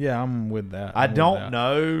person. Yeah, I'm with that. I I'm with don't that.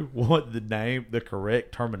 know what the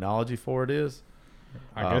correct terminology for it is.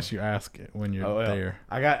 I guess you ask it when you're there.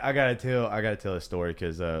 I gotta tell a story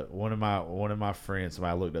because one of my friends,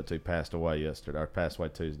 somebody I looked up to, passed away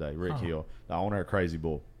Tuesday. Rick Hill, the owner of Crazy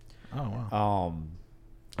Bull. Oh wow.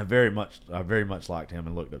 I very much liked him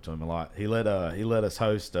and looked up to him a lot. He let us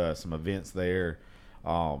host some events there.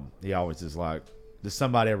 He always is like just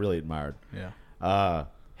somebody I really admired. Yeah.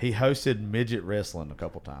 He hosted midget wrestling a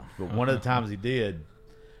couple times, but one of the times he did,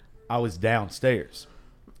 I was downstairs,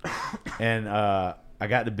 and I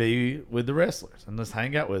got to be with the wrestlers and just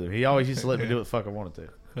hang out with him. He always used to let me do what the fuck I wanted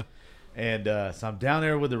to. And so I'm down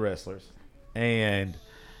there with the wrestlers, and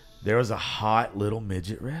there was a hot little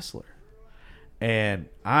midget wrestler. And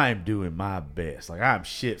I'm doing my best. Like, I'm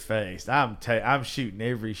shit-faced. I'm shooting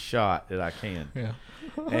every shot that I can. Yeah.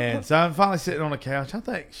 And so I'm finally sitting on the couch. I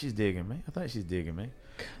think she's digging me.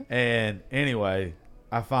 And anyway,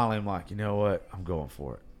 I finally am like, you know what? I'm going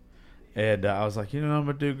for it. And I was like, you know what I'm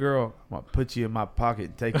going to do, girl? I'm going to put you in my pocket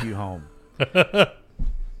and take you home.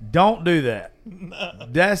 Don't do that.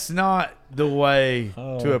 That's not the way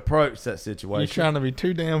to approach that situation. You're trying to be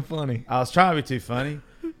too damn funny. I was trying to be too funny.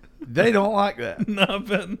 They don't like that. No, I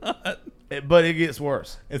bet not. But it gets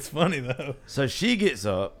worse. It's funny, though. So she gets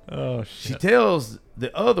up. Oh, She shit. tells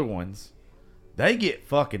the other ones. They get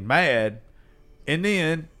fucking mad. And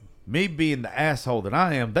then, me being the asshole that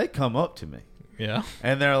I am, they come up to me. Yeah.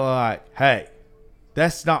 And they're like, hey,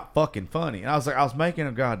 that's not fucking funny. And I was like, I was making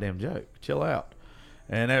a goddamn joke. Chill out.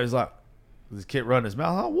 And they was like, this kid running his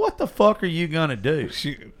mouth. Like, what the fuck are you going to do?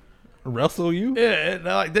 She wrestle you? Yeah,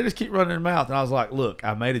 and they just keep running their mouth. And I was like, look,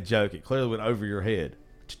 I made a joke. It clearly went over your head.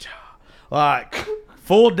 Like,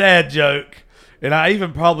 full dad joke. And I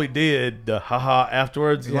even probably did the haha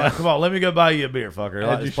afterwards. Yeah. Like, come on, let me go buy you a beer, fucker.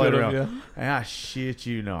 Like, you just play should've, around. yeah. And I shit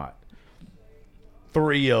you not.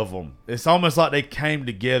 3 of them. It's almost like they came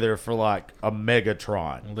together for like a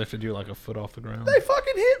Megatron. Lifted you like a foot off the ground. They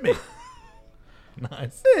fucking hit me.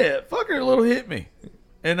 Nice. Yeah, fucker a little hit me.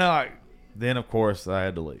 And then of course I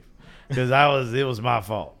had to leave. Because it was my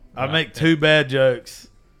fault. I make 2 bad jokes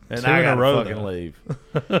and 2 I in a gotta row, fucking though. leave.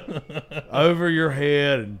 Over your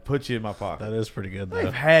head and put you in my pocket. That is pretty good, though.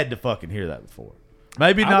 They've had to fucking hear that before.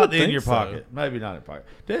 Maybe I not would in think your so. pocket. Maybe not in your pocket.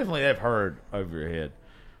 Definitely they've heard over your head.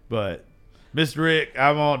 But Mr. Rick,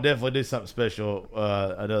 I'm gonna definitely do something special.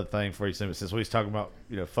 Another thing for you, since we was talking about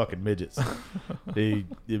fucking midgets, it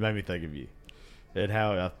made me think of you and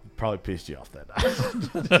how I probably pissed you off that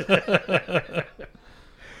night.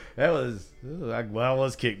 I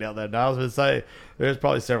was kicked out that night. I was gonna say there's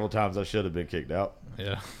probably several times I should have been kicked out.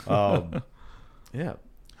 Yeah. Yeah.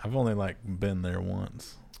 I've only been there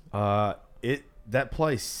once. That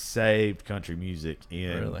place saved country music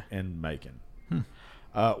in Macon.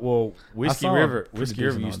 Well, Whiskey saw a River pretty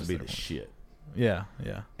decent used to be the artist shit. Yeah,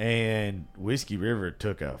 yeah. And Whiskey River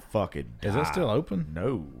took a fucking Is it still open?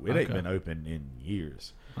 No, it ain't Okay. been open in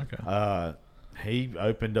years. Okay. He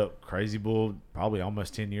opened up Crazy Bull probably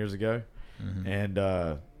almost 10 years ago. Mm-hmm. And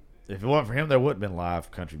if it wasn't for him, there wouldn't have been live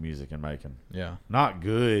country music in Macon. Yeah. Not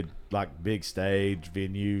good, like big stage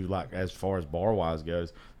venue, like as far as bar wise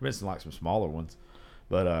goes. There's been some smaller ones,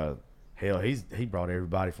 but hell, he brought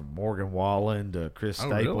everybody from Morgan Wallen to Chris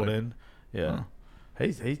Stapleton. Really? Yeah,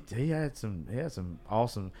 he had some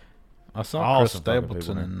awesome. I saw Chris awesome fucking people,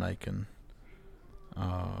 Stapleton man. in Macon.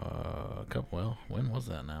 When was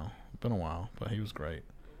that now? Been a while, but he was great.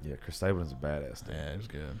 Yeah, Chris Stapleton's a badass dude. Yeah, he was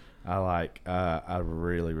good. I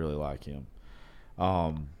really really like him.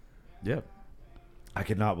 Yeah, I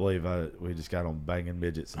could not believe we just got on banging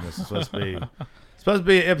midgets, and this is supposed to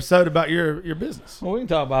be an episode about your business. Well, we can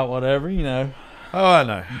talk about whatever, Oh, I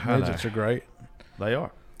know. Midgets are great. They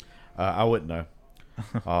are. I wouldn't know.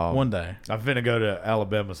 One day. I'm finna go to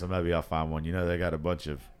Alabama, so maybe I'll find one. They got a bunch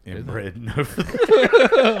of inbred.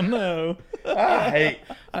 Oh, no. I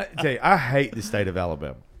hate the state of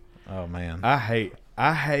Alabama. Oh, man. I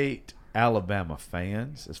hate Alabama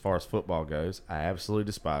fans as far as football goes. I absolutely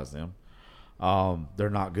despise them. They're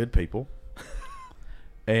not good people.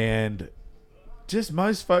 And just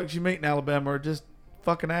most folks you meet in Alabama are just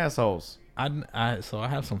fucking assholes. So I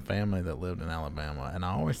have some family that lived in Alabama, and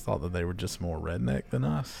I always thought that they were just more redneck than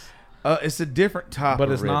us. It's a different type But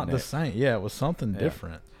of it's not the redneck. same. Yeah, it was something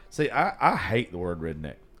different. See, I hate the word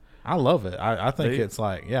redneck. I love it. I think See? it's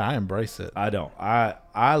I embrace it. I don't.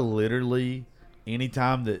 I literally,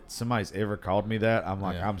 anytime that somebody's ever called me that, I'm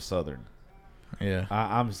like, Yeah. I'm Southern. Yeah.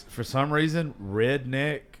 I'm for some reason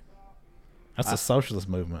redneck. That's the socialist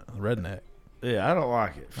movement, redneck. Yeah, I don't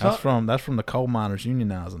like it. That's from the coal miners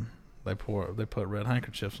unionizing. They put red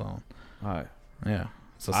handkerchiefs on. All right. Yeah.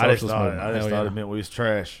 It's a I just socialist thought movement. I just Hell thought yeah. it meant we was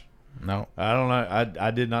trash. No. I don't know.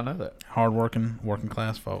 I did not know that. Hard working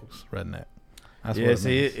class folks, redneck. That's Yeah, what it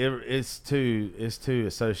see, means. it's too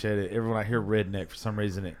associated. Everyone I hear redneck for some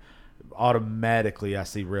reason, it automatically I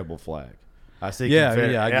see rebel flag. I see. Yeah,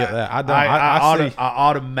 Confederate. yeah, I get that. I don't. I see. I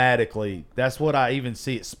automatically. That's what I even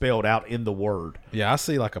see it spelled out in the word. Yeah, I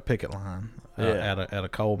see like a picket line at a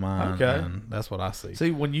coal mine. Okay. And that's what I see.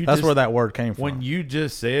 See, when you that's just, where that word came from. when you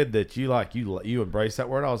just said that you embrace that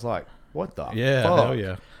word, I was like, what the Yeah, fuck? hell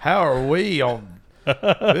yeah. How are we on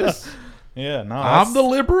this? Yeah, no, I'm the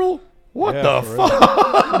liberal. What Yeah, the for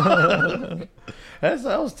real. fuck? That's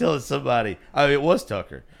what I was telling somebody. I mean, it was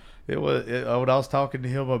Tucker. It was when I was talking to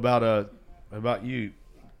him about you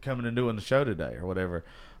coming and doing the show today or whatever.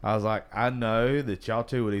 I was like, I know that y'all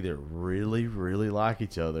two would either really, really like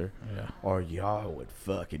each other, Yeah. or y'all would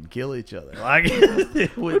fucking kill each other. Like,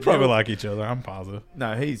 We probably like each other. I'm positive.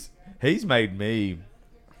 No, he's made me.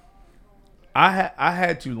 I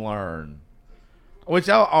had to learn, which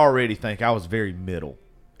I already think I was very middle.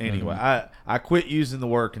 Anyway, I quit using the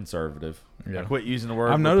word conservative. Yeah. I quit using the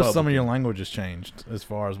word. I've noticed some of your Republican. language has changed as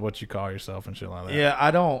far as what you call yourself and shit like that. Yeah, I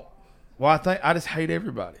don't. Well, I just hate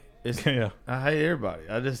everybody. Yeah. I hate everybody.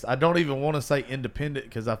 I don't even want to say independent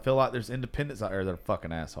because I feel like there's independents out there that are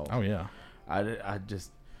fucking assholes. Oh yeah. I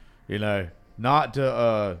just, not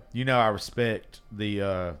to, I respect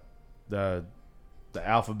the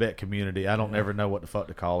alphabet community. I don't ever know what the fuck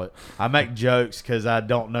to call it. I make jokes because I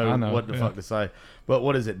don't know, what the fuck to say. But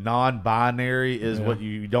what is it? Non-binary is what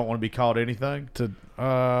you don't want to be called anything?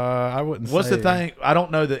 I wouldn't What's say. the thing? I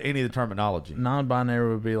don't know any of the terminology.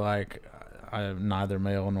 Non-binary would be like neither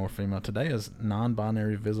male nor female. Today is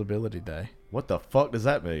Non-Binary Visibility Day. What the fuck does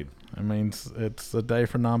that mean? It means it's a day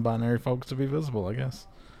for non-binary folks to be visible, I guess.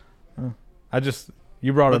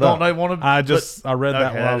 You brought But it up. don't they want to? I read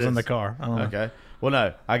that Okay, while I was that in the is- car. I don't know. Okay. Well,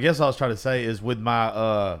 no. I guess I was trying to say is with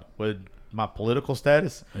my political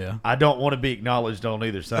status, Yeah. I don't want to be acknowledged on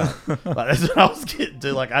either side. Like, that's what I was getting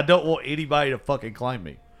to. Like, I don't want anybody to fucking claim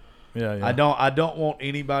me. Yeah, yeah. I don't want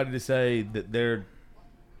anybody to say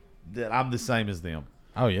that I'm the same as them.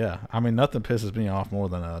 Oh yeah. I mean, nothing pisses me off more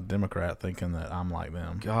than a Democrat thinking that I'm like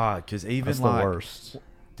them. God, because even That's like, the worst.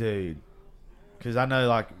 dude, because I know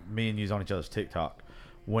like me and you's on each other's TikTok.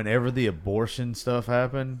 Whenever the abortion stuff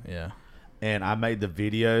happened, Yeah. and I made the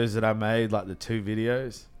videos that I made, like the 2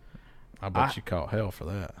 videos, I bet you caught hell for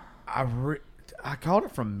that. I caught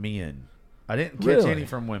it from men. I didn't catch Really? any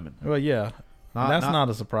from women. Well, yeah. That's not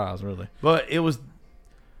a surprise, really. But it was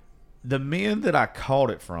the men that I caught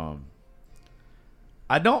it from.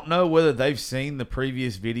 I don't know whether they've seen the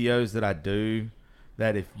previous videos that I do.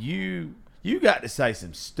 That if you got to say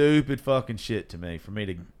some stupid fucking shit to me for me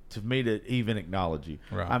to even acknowledge you.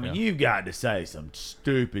 Right, I mean, yeah. you've got to say some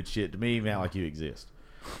stupid shit to me, even like you exist.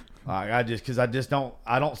 Like I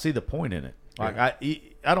don't see the point in it. Like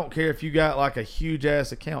I don't care if you got like a huge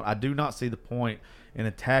ass account. I do not see the point in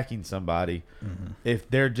attacking somebody if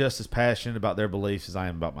they're just as passionate about their beliefs as I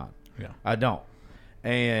am about mine. Yeah. I don't.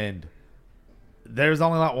 And there's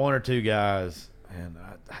only like 1 or 2 guys, and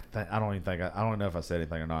I don't even know if I said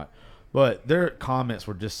anything or not, but their comments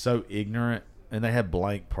were just so ignorant, and they had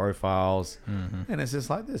blank profiles, and it's just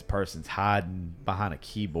like this person's hiding behind a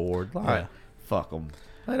keyboard. Like, Yeah. fuck them.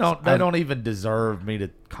 They don't even deserve me to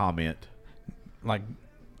comment. Like,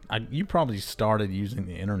 you probably started using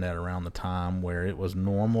the internet around the time where it was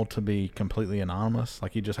normal to be completely anonymous.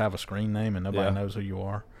 Like, you just have a screen name and nobody Yeah. knows who you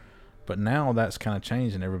are. But now that's kind of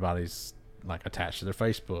changed, and everybody's like attached to their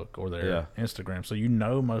Facebook or their Instagram. So you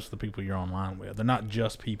know most of the people you're online with. They're not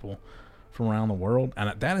just people from around the world.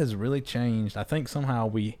 And that has really changed. I think somehow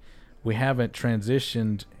we haven't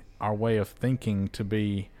transitioned our way of thinking to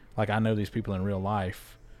be like, I know these people in real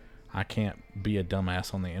life. I can't be a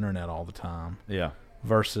dumbass on the internet all the time. Yeah.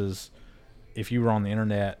 Versus if you were on the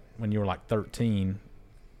internet when you were like 13,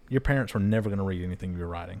 your parents were never going to read anything you were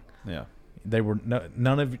writing. Yeah. They were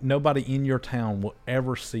nobody in your town will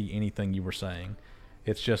ever see anything you were saying.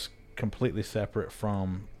 It's just completely separate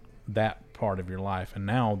from that part of your life. And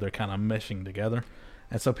now they're kind of meshing together.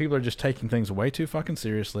 And so people are just taking things way too fucking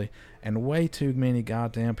seriously, and way too many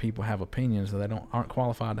goddamn people have opinions that they aren't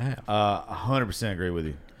qualified to have. 100% agree with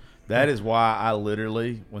you. That is why I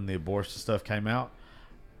literally, when the abortion stuff came out,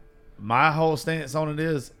 my whole stance on it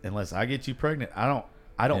is, unless I get you pregnant, I don't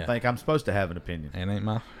Yeah. think I'm supposed to have an opinion. It ain't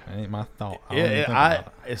my thought. I don't even think I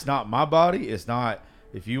about it. it's not my body. It's not.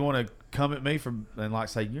 If you want to come at me and like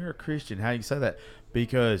say you're a Christian, how you say that?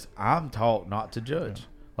 Because I'm taught not to judge.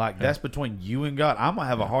 Like that's between you and God. I'm gonna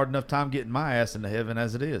have a hard enough time getting my ass into heaven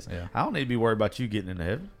as it is. Yeah. I don't need to be worried about you getting into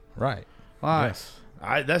heaven. Right. Like, Yes.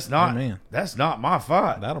 that's not. Amen. That's not my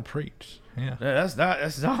fight. That'll preach. Yeah. That's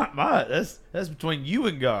not my. That's between you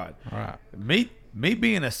and God. All right. Me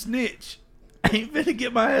being a snitch ain't finna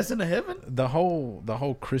get my ass into heaven. The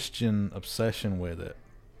whole Christian obsession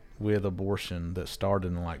with abortion that started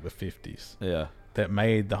in like the 50s, Yeah. that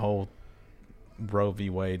made the whole Roe v.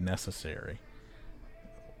 Wade necessary,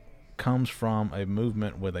 comes from a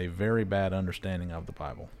movement with a very bad understanding of the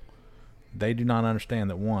Bible. They do not understand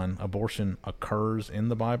that, one, abortion occurs in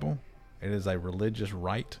the Bible. It is a religious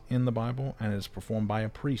rite in the Bible, and it is performed by a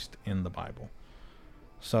priest in the Bible.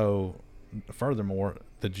 So, furthermore,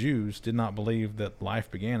 the Jews did not believe that life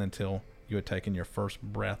began until you had taken your first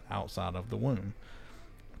breath outside of the womb.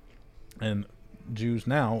 And Jews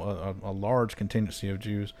now, a large contingency of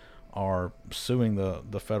Jews, are suing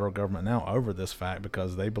the federal government now over this fact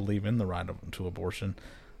because they believe in the right to abortion,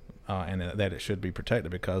 and that it should be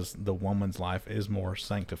protected because the woman's life is more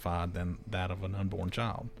sanctified than that of an unborn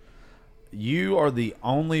child. You are the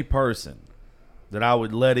only person that I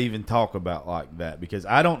would let even talk about like that, because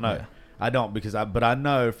I don't know. Yeah. I don't, but I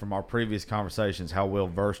know from our previous conversations how well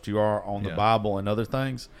versed you are on the Yeah. Bible and other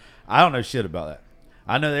things. I don't know shit about that.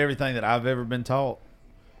 I know that everything that I've ever been taught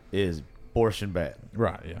is abortion bad.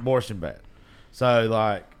 Right, yeah. Abortion bad. So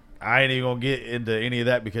like I ain't even gonna get into any of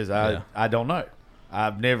that because I don't know.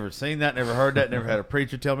 I've never seen that, never heard that, never had a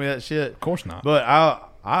preacher tell me that shit. Of course not. But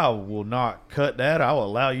I will not cut that. I will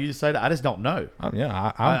allow you to say that. I just don't know. But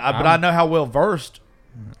I know how well versed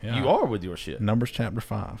yeah. you are with your shit. Numbers chapter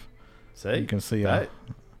 5. See, You can see that-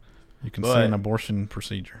 see But- an abortion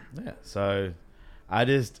procedure. Yeah. So I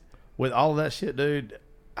just, with all of that shit, dude,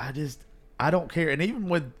 I don't care. And even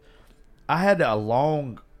with, I had a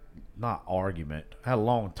long, not argument, I had a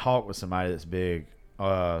long talk with somebody that's big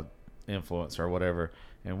influencer or whatever,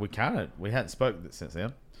 and we hadn't spoken since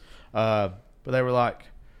then. But they were like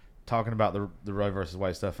talking about the Roe versus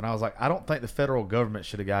Wade stuff, and I was like, I don't think the federal government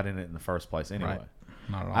should have got in it in the first place anyway. Right.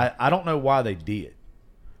 Not at all. I don't know why they did.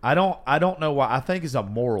 I don't know why. I think it's a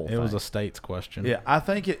moral thing. It was a state's question. Yeah, I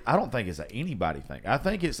don't think it's a anybody thing. I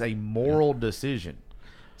think it's a moral decision.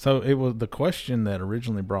 So it was, the question that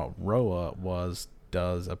originally brought Roe up was,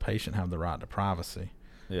 does a patient have the right to privacy?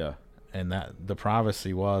 Yeah. And that the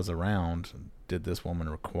privacy was around, did this woman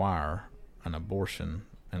require an abortion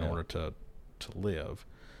in order to live?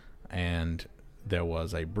 And there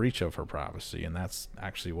was a breach of her privacy, and that's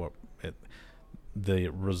actually what the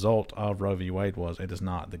result of Roe v. Wade was. It is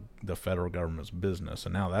not the federal government's business,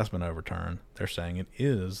 and now that's been overturned. They're saying it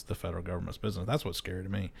is the federal government's business. That's what's scary to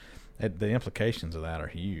me. The implications of that are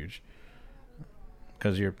huge,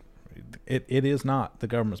 because it is not the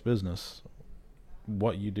government's business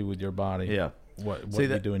what you do with your body. Yeah. What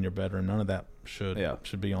you do in your bedroom. None of that should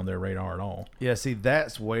be on their radar at all. Yeah, see,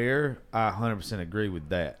 that's where I 100% agree with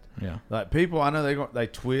that. Yeah. Like, people, I know they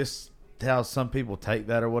twist how some people take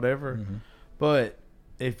that or whatever, but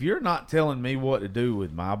if you're not telling me what to do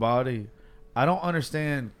with my body, I don't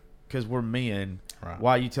understand, because we're men,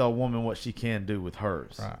 why you tell a woman what she can do with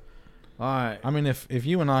hers. Right. All right. I mean, if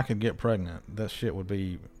you and I could get pregnant, that shit would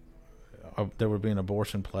be, there would be an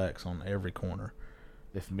abortion plex on every corner.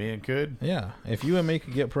 If men could. Yeah, if you and me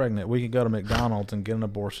could get pregnant, we could go to McDonald's and get an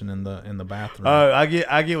abortion in the bathroom. Oh, I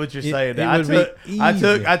get what you're saying.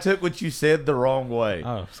 I took what you said the wrong way.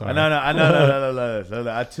 Oh, sorry. No.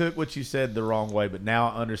 I took what you said the wrong way, but now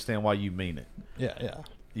I understand why you mean it. Yeah.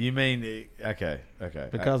 You mean okay.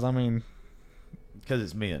 Because I mean, because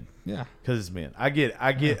it's men. Yeah. Because it's men. I get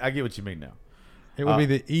what you mean now. It would be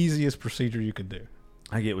the easiest procedure you could do.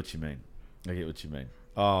 I get what you mean.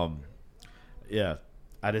 Yeah.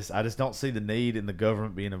 I just don't see the need in the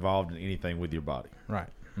government being involved in anything with your body. Right.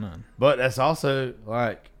 None. But that's also,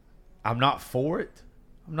 like, I'm not for it.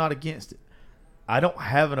 I'm not against it. I don't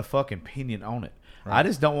have a fucking opinion on it. Right. I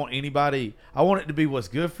just don't want anybody. I want it to be what's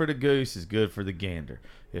good for the goose is good for the gander.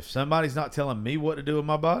 If somebody's not telling me what to do with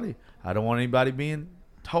my body, I don't want anybody being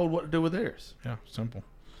told what to do with theirs. Yeah, simple.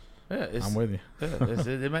 Yeah, I'm with you.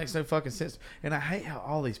 It makes no fucking sense. And I hate how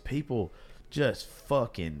all these people just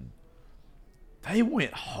fucking, they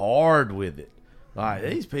went hard with it. Like,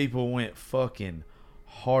 these people went fucking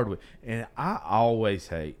hard with it. And I always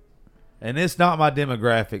hate, and it's not my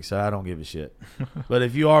demographic, so I don't give a shit. But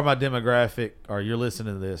if you are my demographic, or you're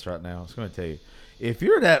listening to this right now, I was going to tell you, if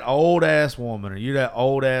you're that old ass woman or you're that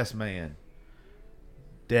old ass man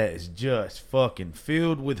that is just fucking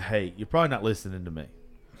filled with hate, you're probably not listening to me.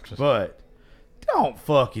 But don't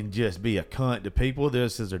fucking just be a cunt to people.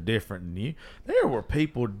 This is different than you. There were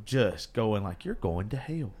people just going like, you're going to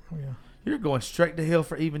hell. Oh, yeah. You're going straight to hell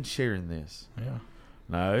for even sharing this. Yeah.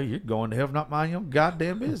 No, you're going to hell for not minding your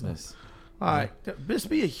goddamn business. All right, just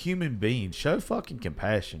be a human being. Show fucking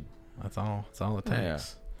compassion. That's all it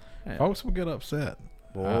takes. Yeah. Folks will get upset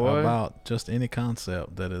Boy. about just any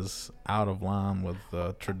concept that is out of line with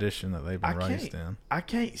the tradition that they've been raised in. I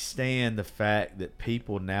can't stand the fact that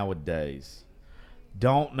people nowadays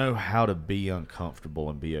don't know how to be uncomfortable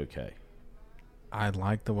and be okay. I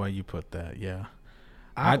like the way you put that. Yeah,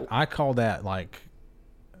 I call that like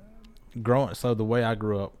growing. So the way I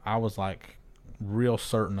grew up, I was like real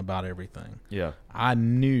certain about everything. Yeah. I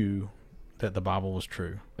knew that the Bible was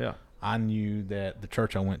true. Yeah. I knew that the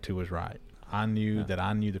church I went to was right. I knew that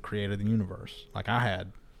I knew the creator of the universe. Like, I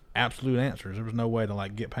had absolute answers. There was no way to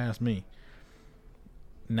like get past me.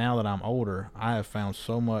 Now that I'm older, I have found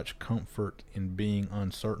so much comfort in being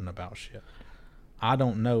uncertain about shit. I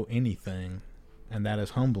don't know anything, and that is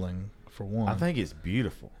humbling for one. I think it's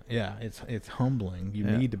beautiful. Yeah, it's humbling. You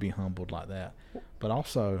need to be humbled like that. But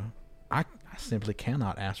also, I simply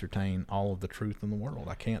cannot ascertain all of the truth in the world.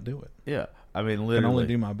 I can't do it. Yeah. I mean, literally. I can only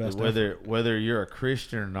do my best Whether you're a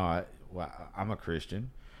Christian or not, well, I'm a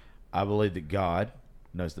Christian. I believe that God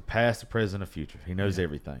knows the past, the present, and the future. He knows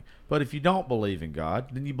everything. But if you don't believe in God,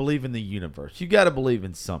 then you believe in the universe. You got to believe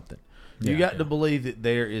in something. You got to believe that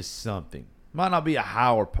there is something. Might not be a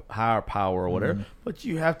higher power or whatever, but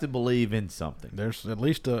you have to believe in something. There's at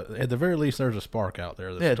least at the very least, there's a spark out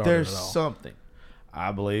there. There's something.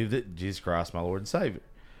 I believe that Jesus Christ, my Lord and Savior.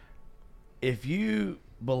 If you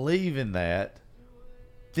believe in that,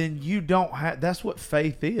 then you don't have. That's what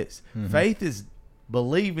faith is. Faith is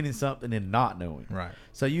believing in something and not knowing. Right.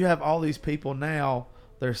 So you have all these people now.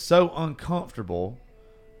 They're so uncomfortable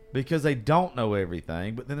because they don't know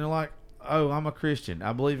everything. But then they're like, "Oh, I'm a Christian.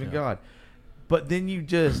 I believe in God." But then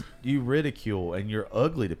you ridicule and you're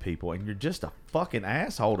ugly to people and you're just a fucking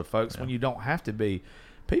asshole to folks when you don't have to be.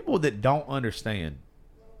 People that don't understand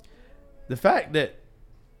the fact that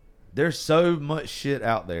there's so much shit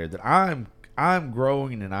out there that I'm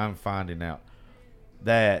growing and I'm finding out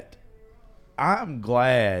that I'm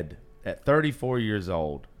glad at 34 years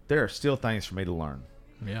old there are still things for me to learn.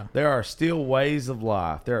 Yeah. There are still ways of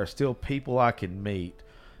life. There are still people I can meet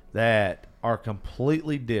that are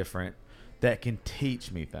completely different that can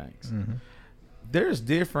teach me things. There's a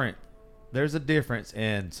difference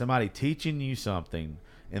in somebody teaching you something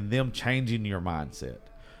and them changing your mindset.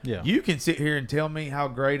 Yeah. You can sit here and tell me how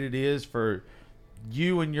great it is for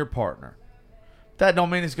you and your partner. That don't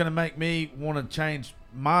mean it's going to make me want to change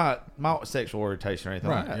my sexual orientation or anything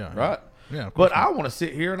like that, right? Yeah. But I want to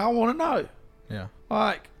sit here and I want to know. Yeah.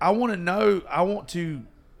 Like, I want to know. I want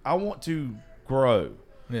to grow.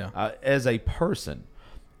 Yeah. As a person.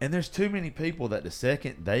 And there's too many people that the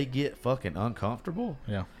second they get fucking uncomfortable,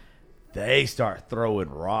 they start throwing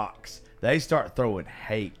rocks. They start throwing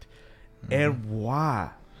hate. And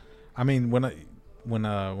why? I mean,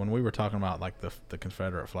 when we were talking about like the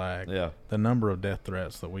Confederate flag, the number of death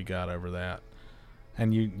threats that we got over that,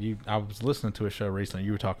 and I was listening to a show recently.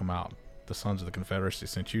 You were talking about the Sons of the Confederacy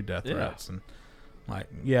sent you death threats, and like,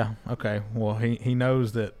 okay, well he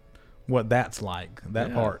knows that what that's like.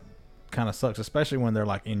 That part kind of sucks, especially when they're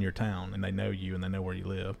like in your town and they know you and they know where you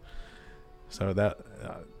live. So that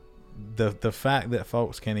the fact that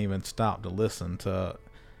folks can't even stop to listen to.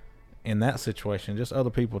 In that situation, just other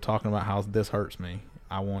people talking about how this hurts me.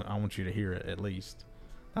 I want you to hear it at least.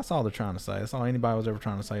 That's all they're trying to say. That's all anybody was ever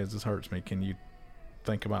trying to say is this hurts me. Can you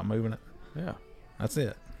think about moving it? Yeah. That's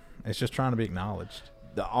it. It's just trying to be acknowledged.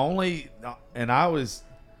 I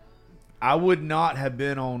would not have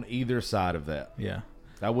been on either side of that. Yeah.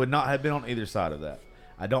 I would not have been on either side of that.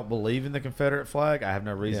 I don't believe in the Confederate flag. I have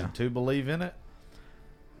no reason to believe in it.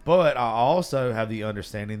 But I also have the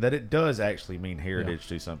understanding that it does actually mean heritage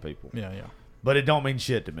to some people. Yeah. But it don't mean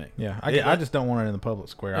shit to me. Yeah, I just don't want it in the public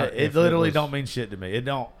square. It literally don't mean shit to me. It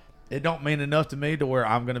don't mean enough to me to where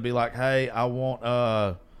I'm going to be like, hey, I want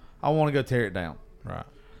to go tear it down. Right.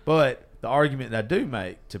 But the argument that I do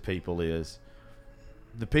make to people is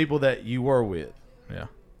the people that you were with. Yeah.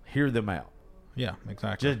 Hear them out. Yeah,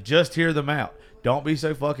 exactly. Just hear them out. Don't be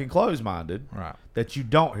so fucking closed-minded that you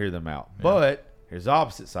don't hear them out. Yeah. But here's the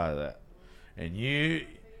opposite side of that. And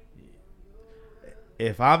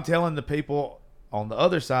if I'm telling the people on the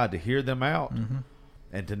other side to hear them out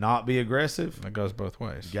and to not be aggressive, that goes both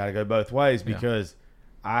ways. You got to go both ways because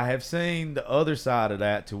I have seen the other side of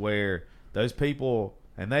that to where those people,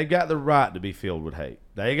 and they've got the right to be filled with hate.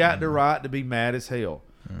 They got the right to be mad as hell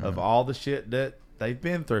of all the shit that they've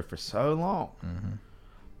been through for so long.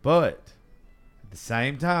 But at the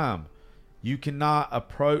same time, you cannot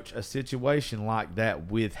approach a situation like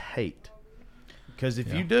that with hate, because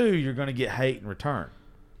if you do, you're going to get hate in return.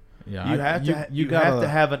 Yeah, you have to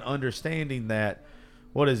have an understanding that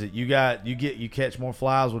what is it? You catch more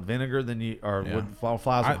flies with vinegar than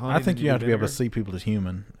flies with honey. I think you have to be able vinegar. to see people as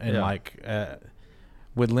human and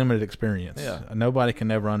with limited experience. Yeah. Nobody can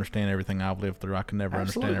never understand everything I've lived through. I can never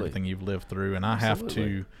Absolutely. understand everything you've lived through, and I Absolutely. have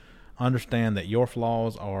to understand that your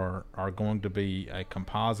flaws are going to be a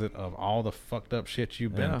composite of all the fucked up shit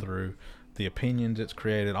you've been Yeah. through, the opinions it's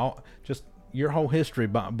created, all just your whole history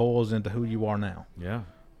boils into who you are now Yeah.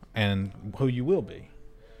 and who you will be.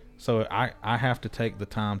 So I have to take the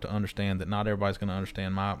time to understand that not everybody's going to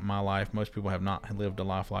understand my life. Most people have not lived a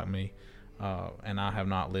life like me, and I have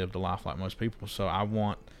not lived a life like most people. So I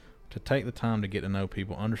want to take the time to get to know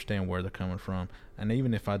people, understand where they're coming from, and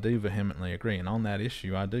even if I do vehemently agree, and on that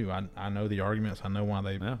issue I do, I know the arguments, I know why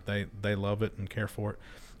they love it and care for it.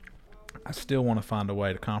 I still want to find a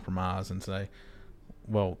way to compromise and say,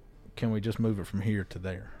 well, can we just move it from here to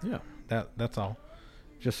there? Yeah. That's all.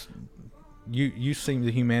 Just you see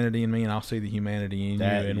the humanity in me, and I'll see the humanity in you,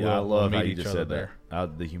 and I we'll love how meet you each just other said there.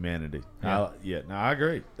 that. The humanity. Yeah. No, I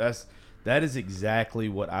agree. That is exactly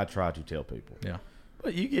what I try to tell people. Yeah.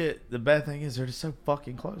 But you get the bad thing is they're just so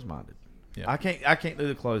fucking close-minded. Yeah. I can't do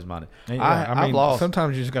the closed-minded. And I've mean, lost.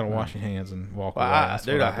 sometimes you just got to wash your hands and walk Well, away. That's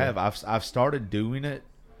what I do. have. I've started doing it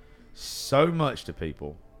so much to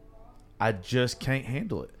people. I just can't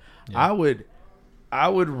handle it. Yeah. I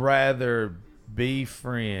would rather be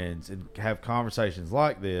friends and have conversations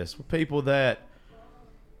like this with people that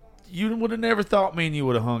you would have never thought me and you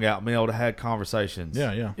would have hung out and been able to have conversations.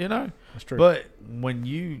 Yeah. You know? That's true. But when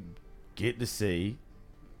you get to see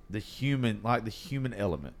the human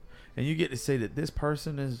element, and you get to see that this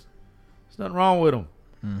person there's nothing wrong with them.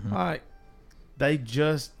 Mhm. Like, they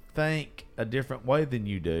just think a different way than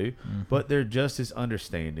you do, but they're just as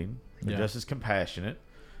understanding. They're Yeah. just as compassionate.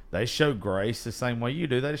 They show grace the same way you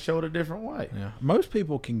do. They just show it a different way. Yeah. Most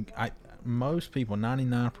people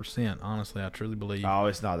 99%, honestly, I truly believe Oh,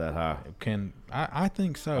 it's not that high. I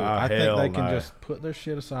think so. Oh, I think hell they can no. just put their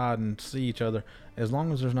shit aside and see each other as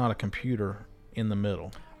long as there's not a computer in the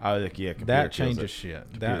middle. Oh, yeah, computer That kills changes it. shit.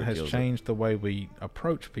 Computer That has kills it. changed the way we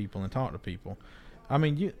approach people and talk to people. I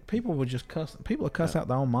mean, people would just cuss. People would cuss out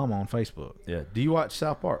their own mama on Facebook. Yeah. Do you watch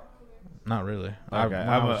South Park? Not really. Okay,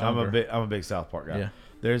 I'm a big South Park guy. Yeah.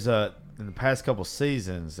 There's in the past couple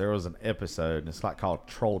seasons there was an episode and it's like called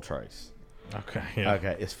Troll Trace. Okay. Yeah.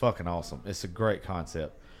 Okay, it's fucking awesome. It's a great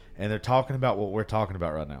concept, and they're talking about what we're talking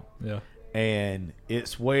about right now. Yeah. And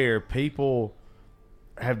it's where people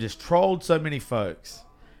have just trolled so many folks,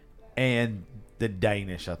 and the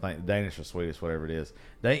Danish or Swedish, whatever it is,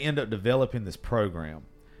 they end up developing this program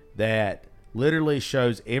that literally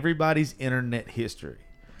shows everybody's internet history,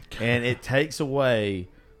 and it takes away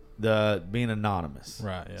the being anonymous.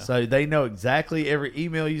 Right, yeah. So they know exactly every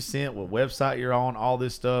email you sent, what website you're on, all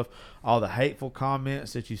this stuff, all the hateful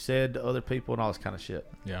comments that you said to other people, and all this kind of shit.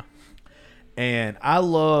 Yeah. And I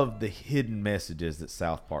love the hidden messages that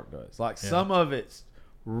South Park does. Like, some of it's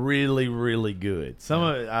really, really good. Some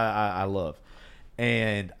of it I love.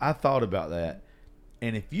 And I thought about that.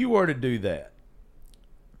 And if you were to do that,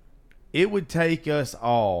 it would take us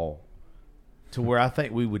all to where I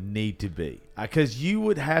think we would need to be. Because you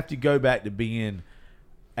would have to go back to being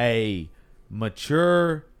a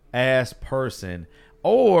mature ass person,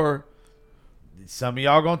 or some of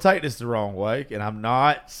y'all gonna take this the wrong way, and I'm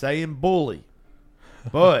not saying bully,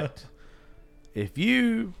 but if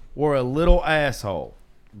you were a little asshole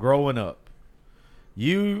growing up,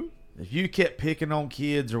 if you kept picking on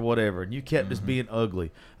kids or whatever, and you kept just being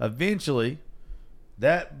ugly, eventually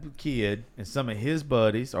that kid and some of his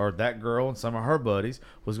buddies, or that girl and some of her buddies,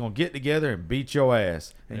 was going to get together and beat your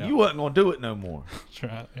ass. And you wasn't going to do it no more. That's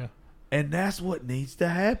right. Yeah. And that's what needs to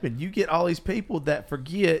happen. You get all these people that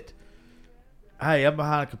forget, hey, I'm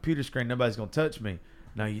behind a computer screen, nobody's going to touch me.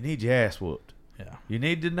 No, you need your ass whooped. Yeah. You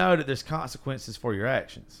need to know that there's consequences for your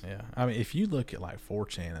actions. Yeah. I mean, if you look at like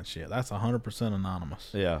 4chan and shit, that's 100% anonymous.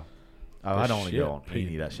 Yeah. Oh, I don't want to go on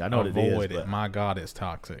any of that shit. I know what it Avoid is. it. My God, it's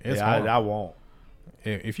toxic. It's Yeah, hard. I won't.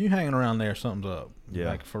 If you hanging around there, something's up. Yeah.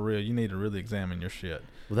 Like, for real, you need to really examine your shit.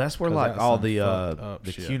 Well, that's where 'Cause like that's all some the fucked up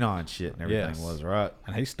shit. QAnon shit and everything Yes. was, right?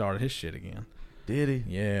 And he started his shit again. Did he?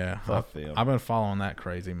 Yeah. Fuck them. I've been following that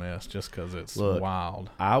crazy mess just because it's Look, wild.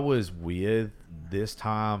 I was with this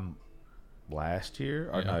time last year,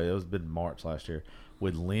 or Yeah. no, it was been March last year,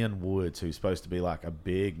 with Lynn Woods, who's supposed to be like a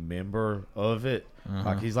big member of it.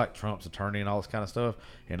 Like, he's like Trump's attorney and all this kind of stuff.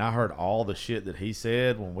 And I heard all the shit that he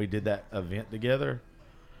said when we did that event together.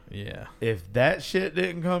 Yeah. If that shit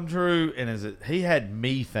didn't come true, and he had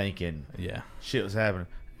me thinking Yeah. shit was happening,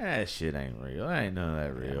 that shit ain't real. Ain't none of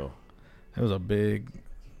that real. It was a big.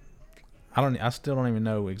 I still don't even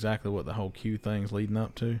know exactly what the whole Q thing's leading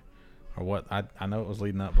up to, or what. I know it was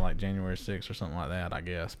leading up to like January 6th or something like that, I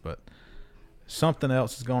guess. But something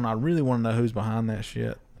else is going on. I really want to know who's behind that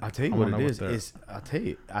shit. I tell you I what wanna it know is. what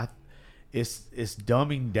they're- It's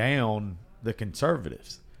dumbing down the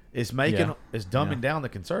conservatives. It's making it's dumbing down the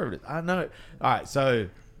conservatives. I know it. All right, so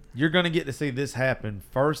you're going to get to see this happen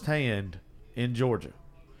firsthand in Georgia.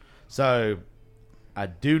 So I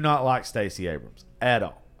do not like Stacey Abrams at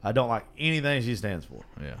all. I don't like anything she stands for.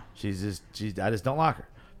 Yeah. I just don't like her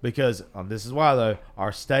because this is why though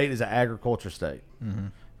our state is an agriculture state. Mm-hmm.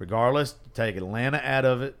 Regardless, take Atlanta out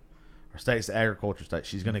of it, our state's an agriculture state.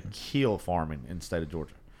 She's going to kill farming in the state of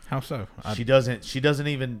Georgia. How so? She doesn't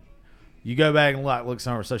even. You go back and look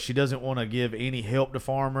somewhere. So she doesn't want to give any help to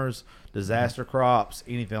farmers, disaster crops,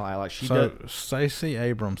 anything like that. Like she so does. Stacey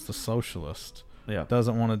Abrams, the socialist, Yeah.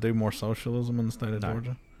 doesn't want to do more socialism in the state of No.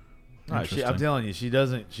 Georgia. No, I'm Interesting. telling you, she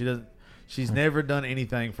doesn't. She's never done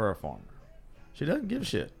anything for a farmer. She doesn't give a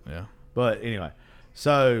shit. Yeah. But anyway,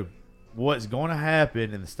 so what's going to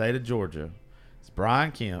happen in the state of Georgia is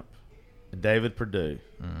Brian Kemp and David Perdue,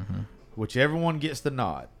 whichever one gets the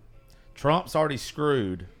nod. Trump's already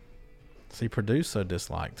screwed. See, Purdue's so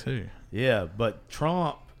disliked too. Yeah, but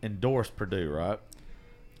Trump endorsed Perdue, right?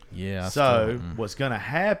 Yeah. So what's going to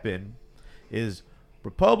happen is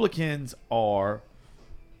Republicans are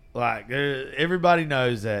like everybody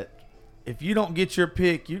knows that if you don't get your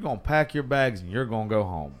pick, you're going to pack your bags and you're going to go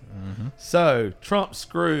home. So Trump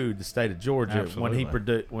screwed the state of Georgia when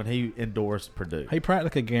he endorsed Perdue. he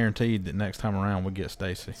practically guaranteed that next time around we get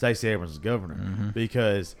Stacey. Stacey Abrams is governor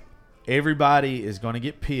because everybody is going to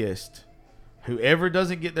get pissed. Whoever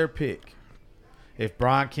doesn't get their pick. If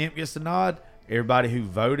Brian Kemp gets the nod, everybody who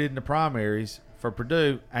voted in the primaries for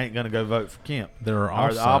Perdue ain't going to go vote for Kemp. There are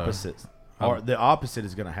Or the also- opposite. Or the opposite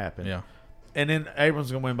is going to happen. Yeah. And then Abrams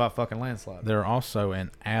is going to win by fucking landslide. There are also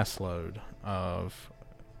an assload of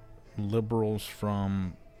liberals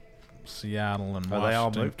from Seattle and They all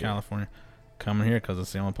Washington, moved here. California, coming here because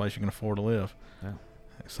it's the only place you can afford to live. Yeah.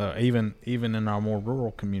 So even in our more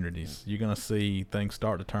rural communities, you're going to see things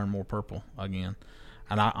start to turn more purple again.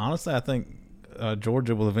 And I think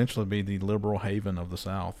Georgia will eventually be the liberal haven of the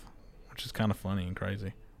South, which is kind of funny and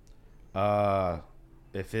crazy.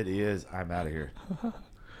 If it is, I'm out of here.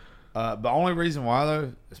 The only reason why,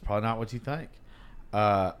 though, is probably not what you think.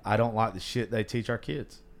 I don't like the shit they teach our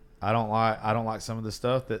kids. I don't like some of the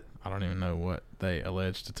stuff that. I don't even know what they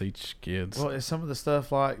allege to teach kids. Well, it's some of the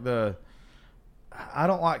stuff like I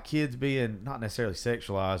don't like kids being not necessarily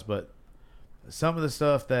sexualized, but some of the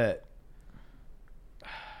stuff that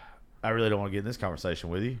I really don't want to get in this conversation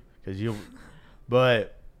with you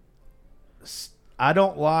but I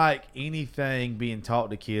don't like anything being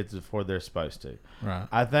taught to kids before they're supposed to. Right.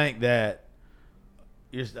 I think that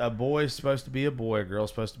a boy is supposed to be a boy, a girl is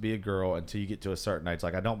supposed to be a girl until you get to a certain age.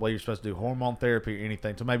 Like I don't believe you're supposed to do hormone therapy or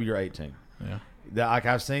anything until maybe you're 18. Yeah. Like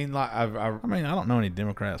I've seen, like I mean, I don't know any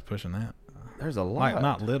Democrats pushing that. there's a lot. Like,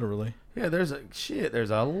 not literally. Yeah, there's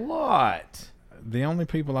a lot. The only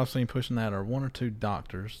people I've seen pushing that are one or two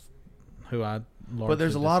doctors who I largely But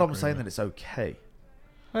there's a lot of them disagree saying that with. it's okay.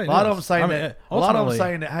 Hey, A lot of it them is. saying I mean, that. A lot of them ultimately-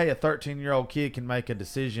 saying that. Hey, a 13-year-old kid can make a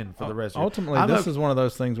decision for the rest of Ultimately, I'm this a- is one of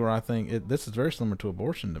those things where I think this is very similar to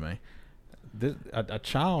abortion to me. A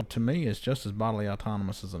child to me is just as bodily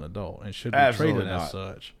autonomous as an adult and should be Absolutely treated not. as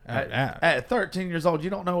such. At 13 years old, you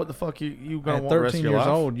don't know what the fuck you gonna At want the rest of 13 your years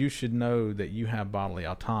life. old, you should know that you have bodily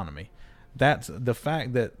autonomy. That's the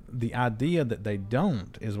fact that the idea that they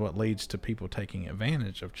don't is what leads to people taking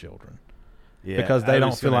advantage of children. Yeah, because they I'm don't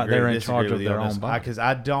just feel gonna like they're agree to in charge disagree of with you their on this. own body. Because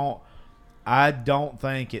I don't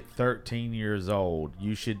think at 13 years old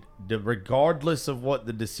you should, regardless of what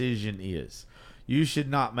the decision is, you should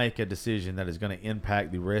not make a decision that is going to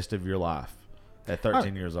impact the rest of your life at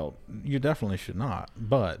 13 years old. You definitely should not,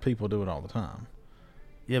 but people do it all the time.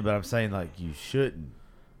 Yeah, but I'm saying like you shouldn't.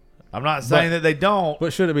 I'm not saying that they don't.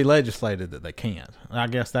 But should it be legislated that they can't? I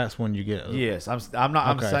guess that's when you get. Yes, I'm not.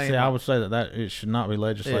 I'm Okay, saying see, I would say that it should not be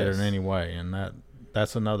legislated Yes. in any way, and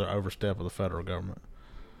that's another overstep of the federal government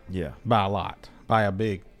yeah. by a lot, by a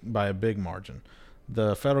big margin.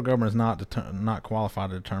 The federal government is not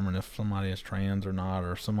qualified to determine if somebody is trans or not,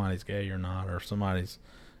 or somebody's gay or not, or somebody's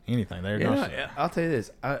anything. They're I'll tell you this.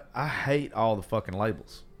 I hate all the fucking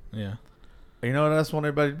labels. yeah. You know what I just want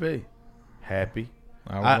everybody to be? Happy.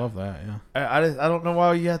 I would love that. Yeah. I don't know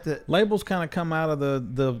why you have to. Labels kind of come out of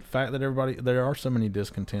the fact that there are so many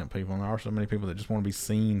discontent people, and there are so many people that just want to be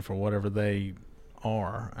seen for whatever they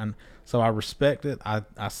are, and so I respect it. I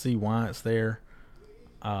see why it's there.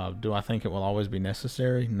 Do I think it will always be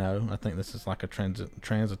necessary? No. I think this is like a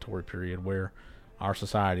transitory period where our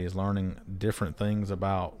society is learning different things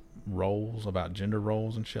about roles, about gender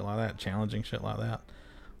roles and shit like that, challenging shit like that.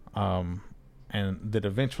 And that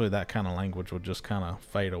eventually that kind of language will just kind of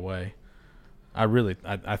fade away.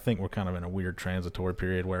 I think we're kind of in a weird transitory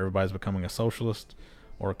period where everybody's becoming a socialist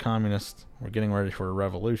or a communist. We're getting ready for a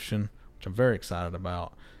revolution, which I'm very excited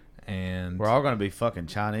about. And We're all going to be fucking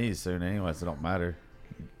Chinese soon anyway, so it don't matter.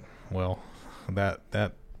 well,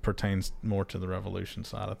 that pertains more to the revolution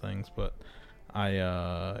side of things, but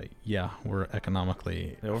we're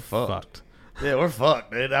economically Yeah, we're fucked. Yeah, we're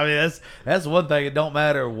fucked, dude. I mean, that's one thing. It don't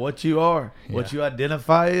matter what you are, what Yeah. you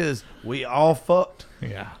identify as. We all fucked.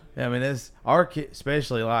 Yeah. I mean, it's our kid,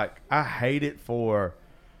 especially. Like, I hate it for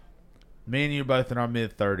me and you both in our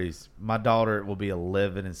mid-30s. My daughter will be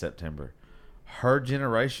 11 in September. Her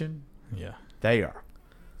generation, Yeah. they are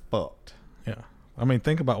fucked. Yeah. I mean,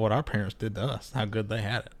 think about what our parents did to us, how good they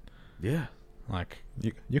had it. Yeah, Like,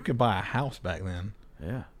 you could buy a house back then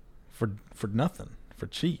yeah. for nothing, for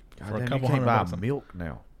cheap, for a Goddamn, couple you can't $100 buy a- milk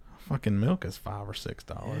now. Fucking milk is $5 or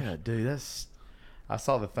 $6. Yeah, dude, that's. I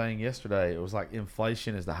saw the thing yesterday. It was like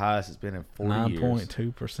inflation is the highest it's been in 40 years.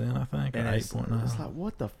 9.2%, I think, And or it's 8.9. like,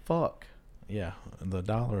 what the fuck? Yeah, the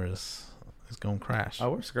dollar is going to crash.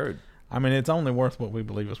 Oh, we're screwed. I mean, it's only worth what we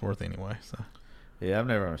believe it's worth anyway. So Yeah, I've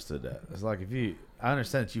never understood that. It's like I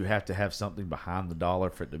understand that you have to have something behind the dollar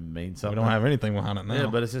for it to mean we something. don't have anything behind it now. Yeah,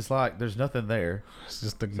 but it's just like there's nothing there. it's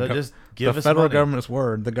just the, So just give the us federal money. government's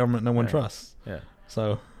word. The government no one Yeah. trusts. Yeah.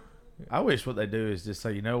 So I wish what they do is just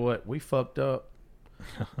say, you know what, we fucked up.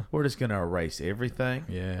 We're just gonna erase everything.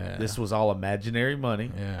 yeah, This was all imaginary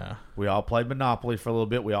money. yeah, We all played Monopoly for a little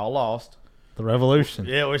bit. We all lost. the revolution.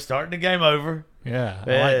 Yeah, we're starting the game over. Yeah, I like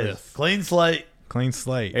Yes. this Clean slate. clean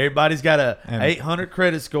slate, Everybody's got a And- 800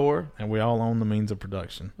 credit score. and we all own the means of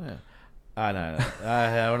production. Yeah. I know.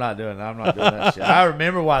 We're not doing that. I'm not doing that shit. I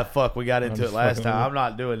remember why the fuck we got into it just last fucking time. with I'm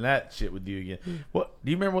not doing that shit with you again. What? Do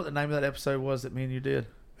you remember what the name of that episode was that me and you did?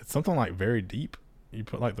 It's something like very deep. You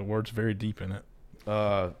put like the words very deep in it.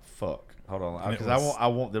 Fuck. Hold on, And it because was- I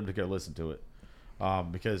want them to go listen to it.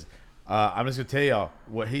 Because I'm just gonna tell y'all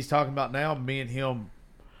what he's talking about now. Me and him,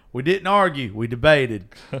 we didn't argue. We debated.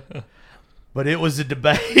 But it was a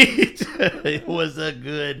debate. It was a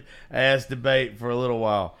good ass debate for a little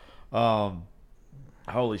while.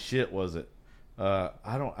 Holy shit, was it? I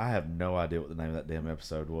have no idea what the name of that damn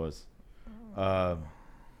episode was. Damn,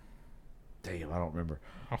 I don't remember.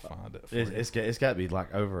 I'll find it. For you. It's got to be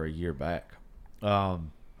like over a year back. But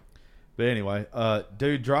anyway,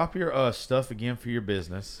 dude, drop your stuff again for your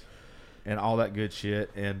business and all that good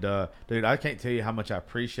shit. And dude, I can't tell you how much I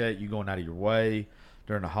appreciate you going out of your way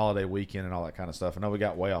during the holiday weekend and all that kind of stuff. I know we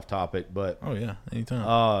got way off topic, but Oh yeah,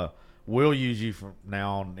 anytime. we'll use you from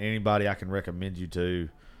now on. Anybody I can recommend you to.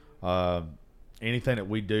 Anything that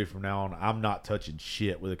we do from now on, I'm not touching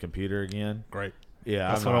shit with a computer again. Great. Yeah,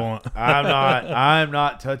 That's I'm what I not, want. I'm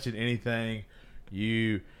not touching anything.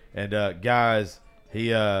 You and guys, he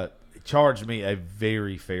charged me a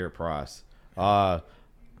very fair price.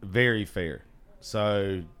 Very fair.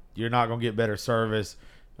 So you're not gonna get better service.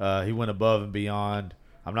 He went above and beyond.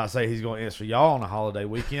 I'm not saying he's gonna answer y'all on a holiday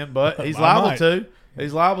weekend, but he's I liable might. to.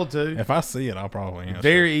 He's liable to. If I see it, I'll probably answer.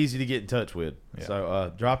 Very easy to get in touch with. Yeah.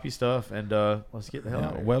 So drop your stuff and let's get the hell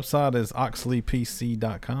out of here. Website is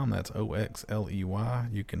oxleypc.com. That's OXLEY.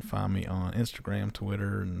 You can find me on Instagram,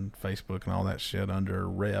 Twitter, and Facebook and all that shit under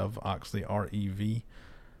Rev Oxley, REV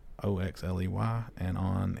OXLEY, and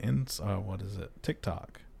on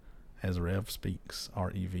TikTok as Rev Speaks,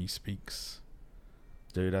 REV Speaks.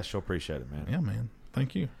 Dude, I sure appreciate it, man. Yeah, man.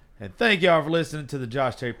 Thank you. And thank y'all for listening to the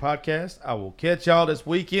Josh Terry Podcast. I will catch y'all this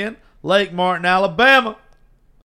weekend, Lake Martin, Alabama.